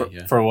that movie.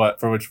 For what?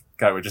 For which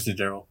category? Just in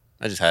general?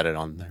 I just had it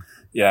on there.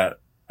 Yeah.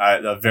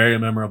 A very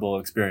memorable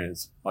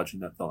experience watching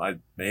that film. I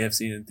may have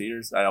seen it in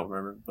theaters. I don't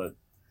remember, but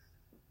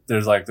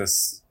there's like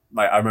this,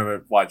 I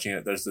remember watching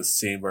it. There's this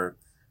scene where,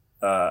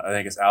 I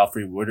think it's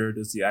Alfre Woodard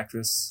is the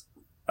actress,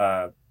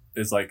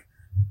 is like,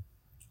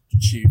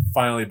 she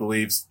finally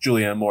believes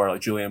Julianne Moore.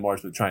 Like, Julianne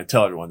Moore's been trying to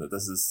tell everyone that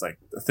this is like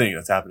a thing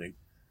that's happening,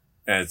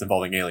 and it's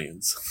involving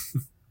aliens.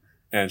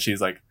 And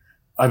she's like,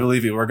 I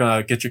believe you. We're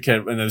gonna get your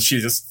kid. And then she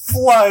just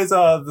flies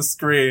out of the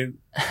screen.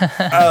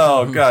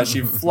 Oh god, she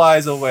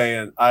flies away,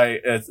 and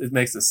it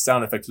makes this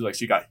sound effect too, like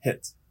she got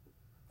hit.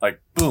 Like,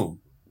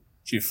 boom,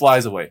 she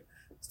flies away.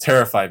 It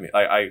terrified me.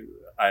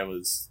 I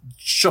was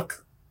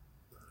shook.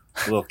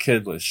 The little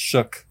kid was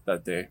shook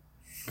that day.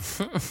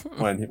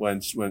 when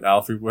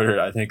Alfre Woodard,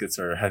 I think it's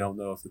her. I don't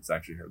know if it's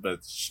actually her,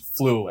 but she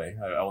flew away.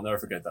 I will never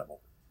forget that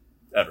moment,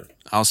 ever.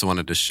 I also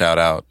wanted to shout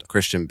out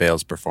Christian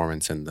Bale's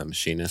performance in The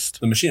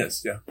Machinist. The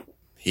Machinist, yeah.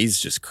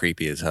 He's just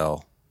creepy as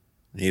hell.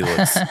 He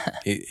looks.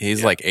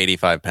 He's like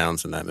 85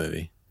 pounds in that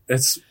movie.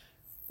 It's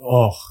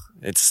a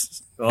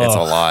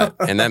lot,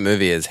 and that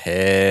movie is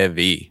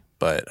heavy.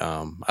 But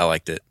I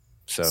liked it.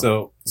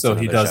 So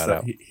he does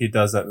that. He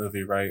does that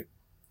movie right,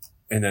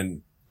 and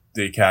then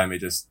the Academy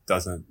just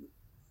doesn't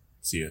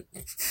see it.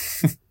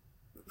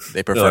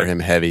 They prefer him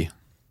heavy.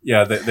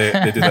 Yeah, they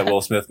do that Will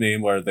Smith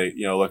meme where they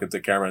look at the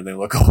camera and they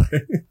look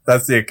away.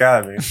 That's the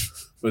Academy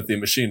with The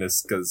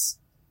Machinist. Because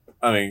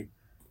I mean,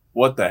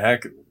 what the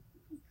heck?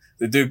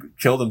 The dude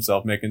killed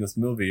himself making this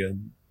movie,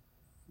 and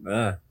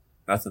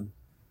nothing.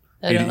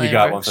 That he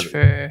got one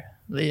for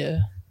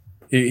Leo.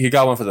 He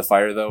got one for The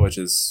Fighter though, which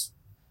is,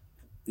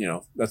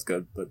 that's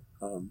good. But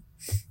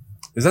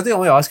is that the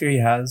only Oscar he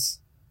has?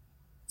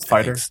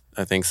 Fighter.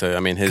 I think so. I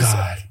mean,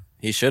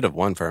 he should have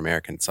won for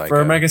American Psycho.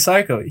 For American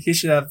Psycho, he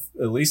should have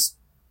at least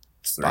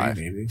 3, 5.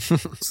 maybe.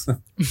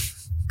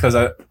 Because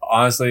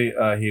honestly,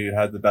 he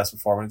had the best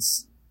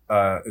performance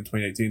in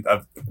 2018.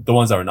 Of the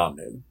ones that were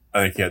nominated,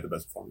 I think he had the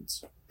best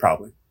performance.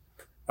 Probably.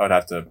 I would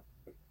have to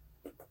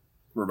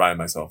remind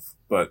myself,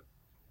 but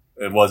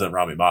it wasn't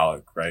Rami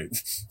Malek, right?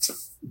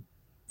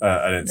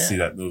 I didn't see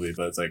that movie,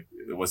 but it's like,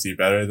 was he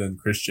better than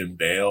Christian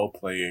Bale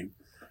playing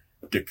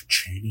Dick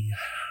Cheney?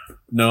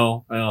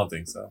 No, I don't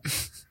think so.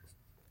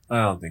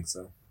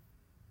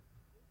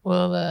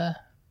 We'll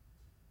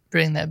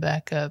bring that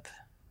back up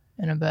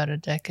in about a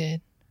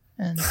decade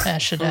and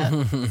hash it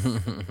out.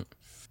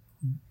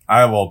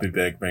 I won't be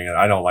big bringing it.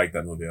 I don't like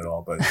that movie at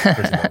all, but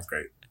Christian Bale's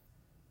great.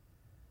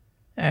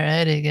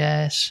 Alrighty,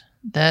 guys.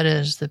 That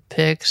is the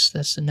picks.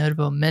 That's the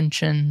notable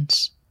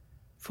mentions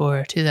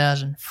for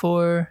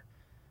 2004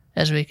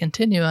 as we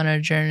continue on our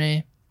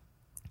journey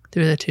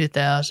through the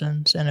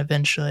 2000s and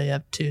eventually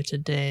up to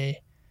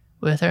today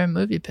with our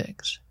movie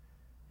picks.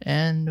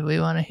 And we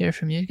want to hear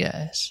from you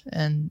guys.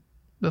 And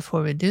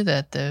before we do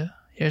that, though,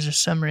 here's a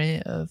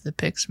summary of the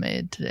picks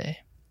made today.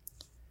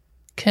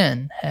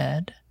 Ken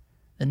had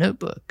The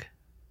Notebook.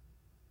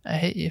 I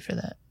hate you for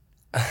that.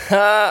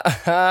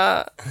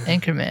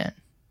 Anchorman,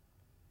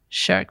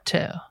 Shark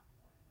Tale,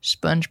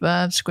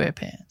 SpongeBob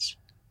SquarePants,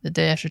 The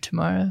Day After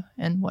Tomorrow,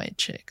 and White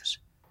Chicks.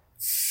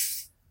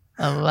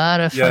 A lot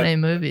of funny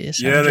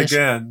movies. Yet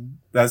again,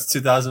 that's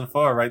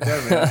 2004 right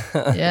there, man.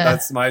 Yeah.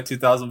 That's my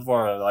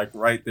 2004, like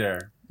right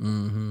there.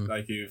 Mm-hmm.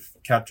 Like you've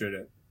captured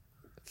it.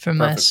 For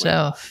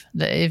myself,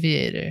 The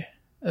Aviator,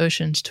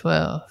 Ocean's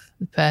 12,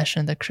 The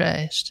Passion of the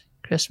Christ,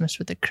 Christmas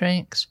with the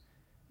Cranks,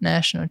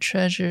 National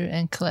Treasure,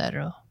 and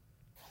Collateral.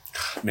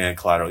 Man,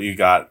 Collateral, you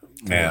got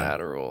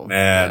Collateral.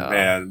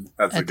 Man,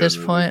 that's a At good this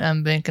movie. point,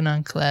 I'm banking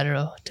on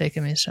Collateral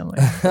taking me somewhere.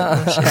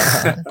 We'll see what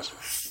happens.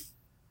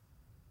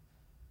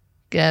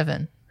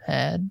 Gavin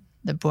had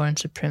The Bourne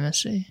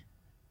Supremacy,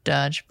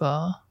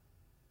 Dodgeball,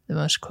 the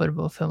most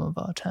quotable film of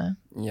all time.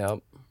 Yep.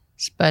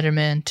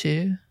 Spider-Man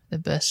 2, the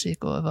best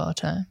sequel of all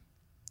time.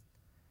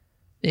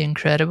 The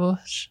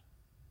Incredibles,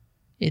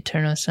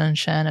 Eternal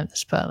Sunshine of the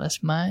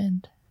Spotless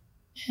Mind,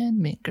 and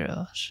Mean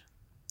Girls.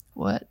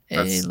 What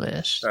a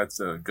list.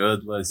 That's a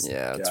good list.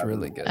 Yeah, it's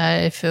really good.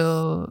 I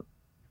feel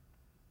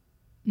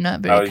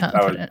not very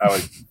confident.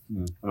 I'm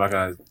not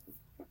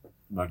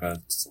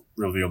gonna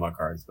reveal my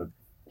cards, but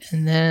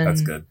and then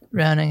that's good.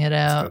 Rounding it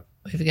out,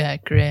 we've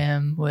got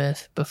Graham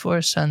with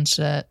Before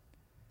Sunset,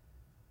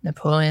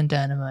 Napoleon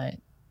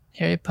Dynamite,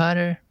 Harry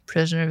Potter,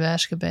 Prisoner of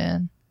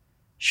Azkaban,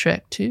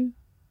 Shrek 2,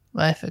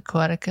 Life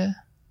Aquatica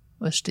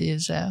with Steve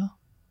Zhao,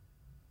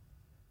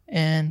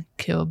 and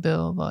Kill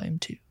Bill Volume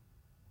 2.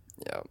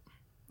 Yep.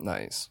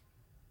 Nice.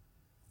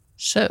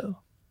 So,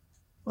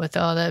 with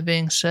all that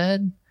being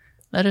said,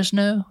 let us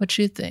know what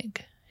you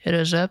think. Hit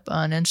us up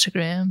on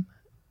Instagram.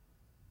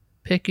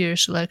 Pick your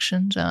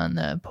selections on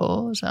the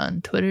polls on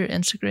Twitter,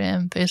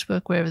 Instagram,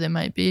 Facebook, wherever they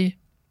might be.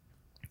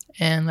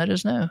 And let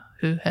us know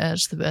who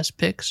has the best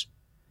picks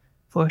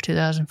for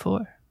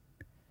 2004.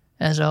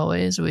 As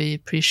always, we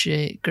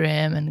appreciate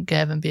Graham and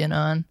Gavin being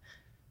on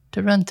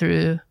to run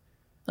through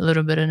a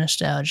little bit of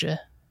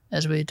nostalgia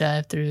as we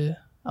dive through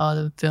all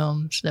the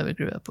films that we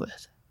grew up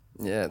with.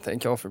 Yeah,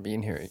 thank y'all for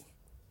being here.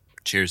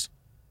 Cheers.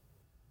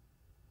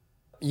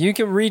 You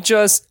can reach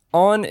us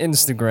on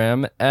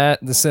Instagram at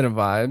the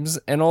Cinevibes,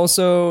 and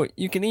also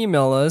you can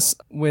email us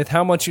with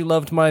how much you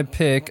loved my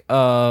pick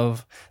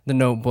of The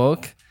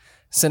Notebook,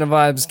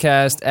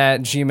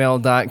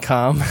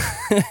 cinevibescast@gmail.com.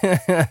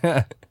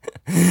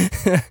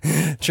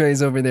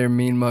 Trey's over there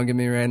mean mugging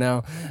me right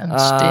now. I'm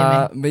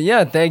steaming. But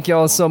yeah, thank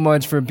y'all so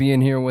much for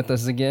being here with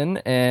us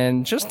again.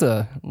 And just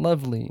a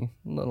lovely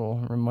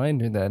little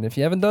reminder that if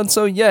you haven't done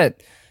so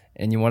yet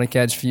and you want to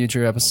catch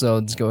future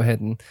episodes, go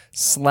ahead and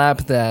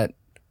slap that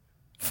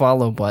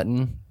follow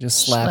button.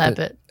 Just slap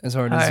it as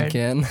hard as you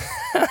can.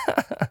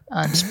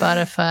 On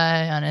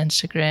Spotify, on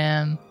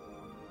Instagram,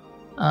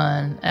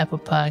 on Apple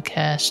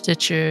Podcasts,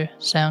 Stitcher,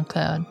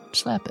 SoundCloud.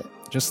 Slap it.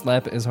 Just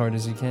slap it as hard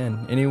as you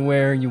can.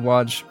 Anywhere you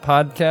watch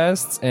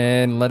podcasts,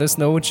 and let us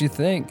know what you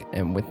think.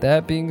 And with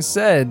that being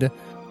said,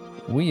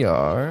 we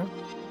are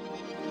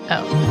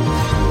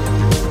out.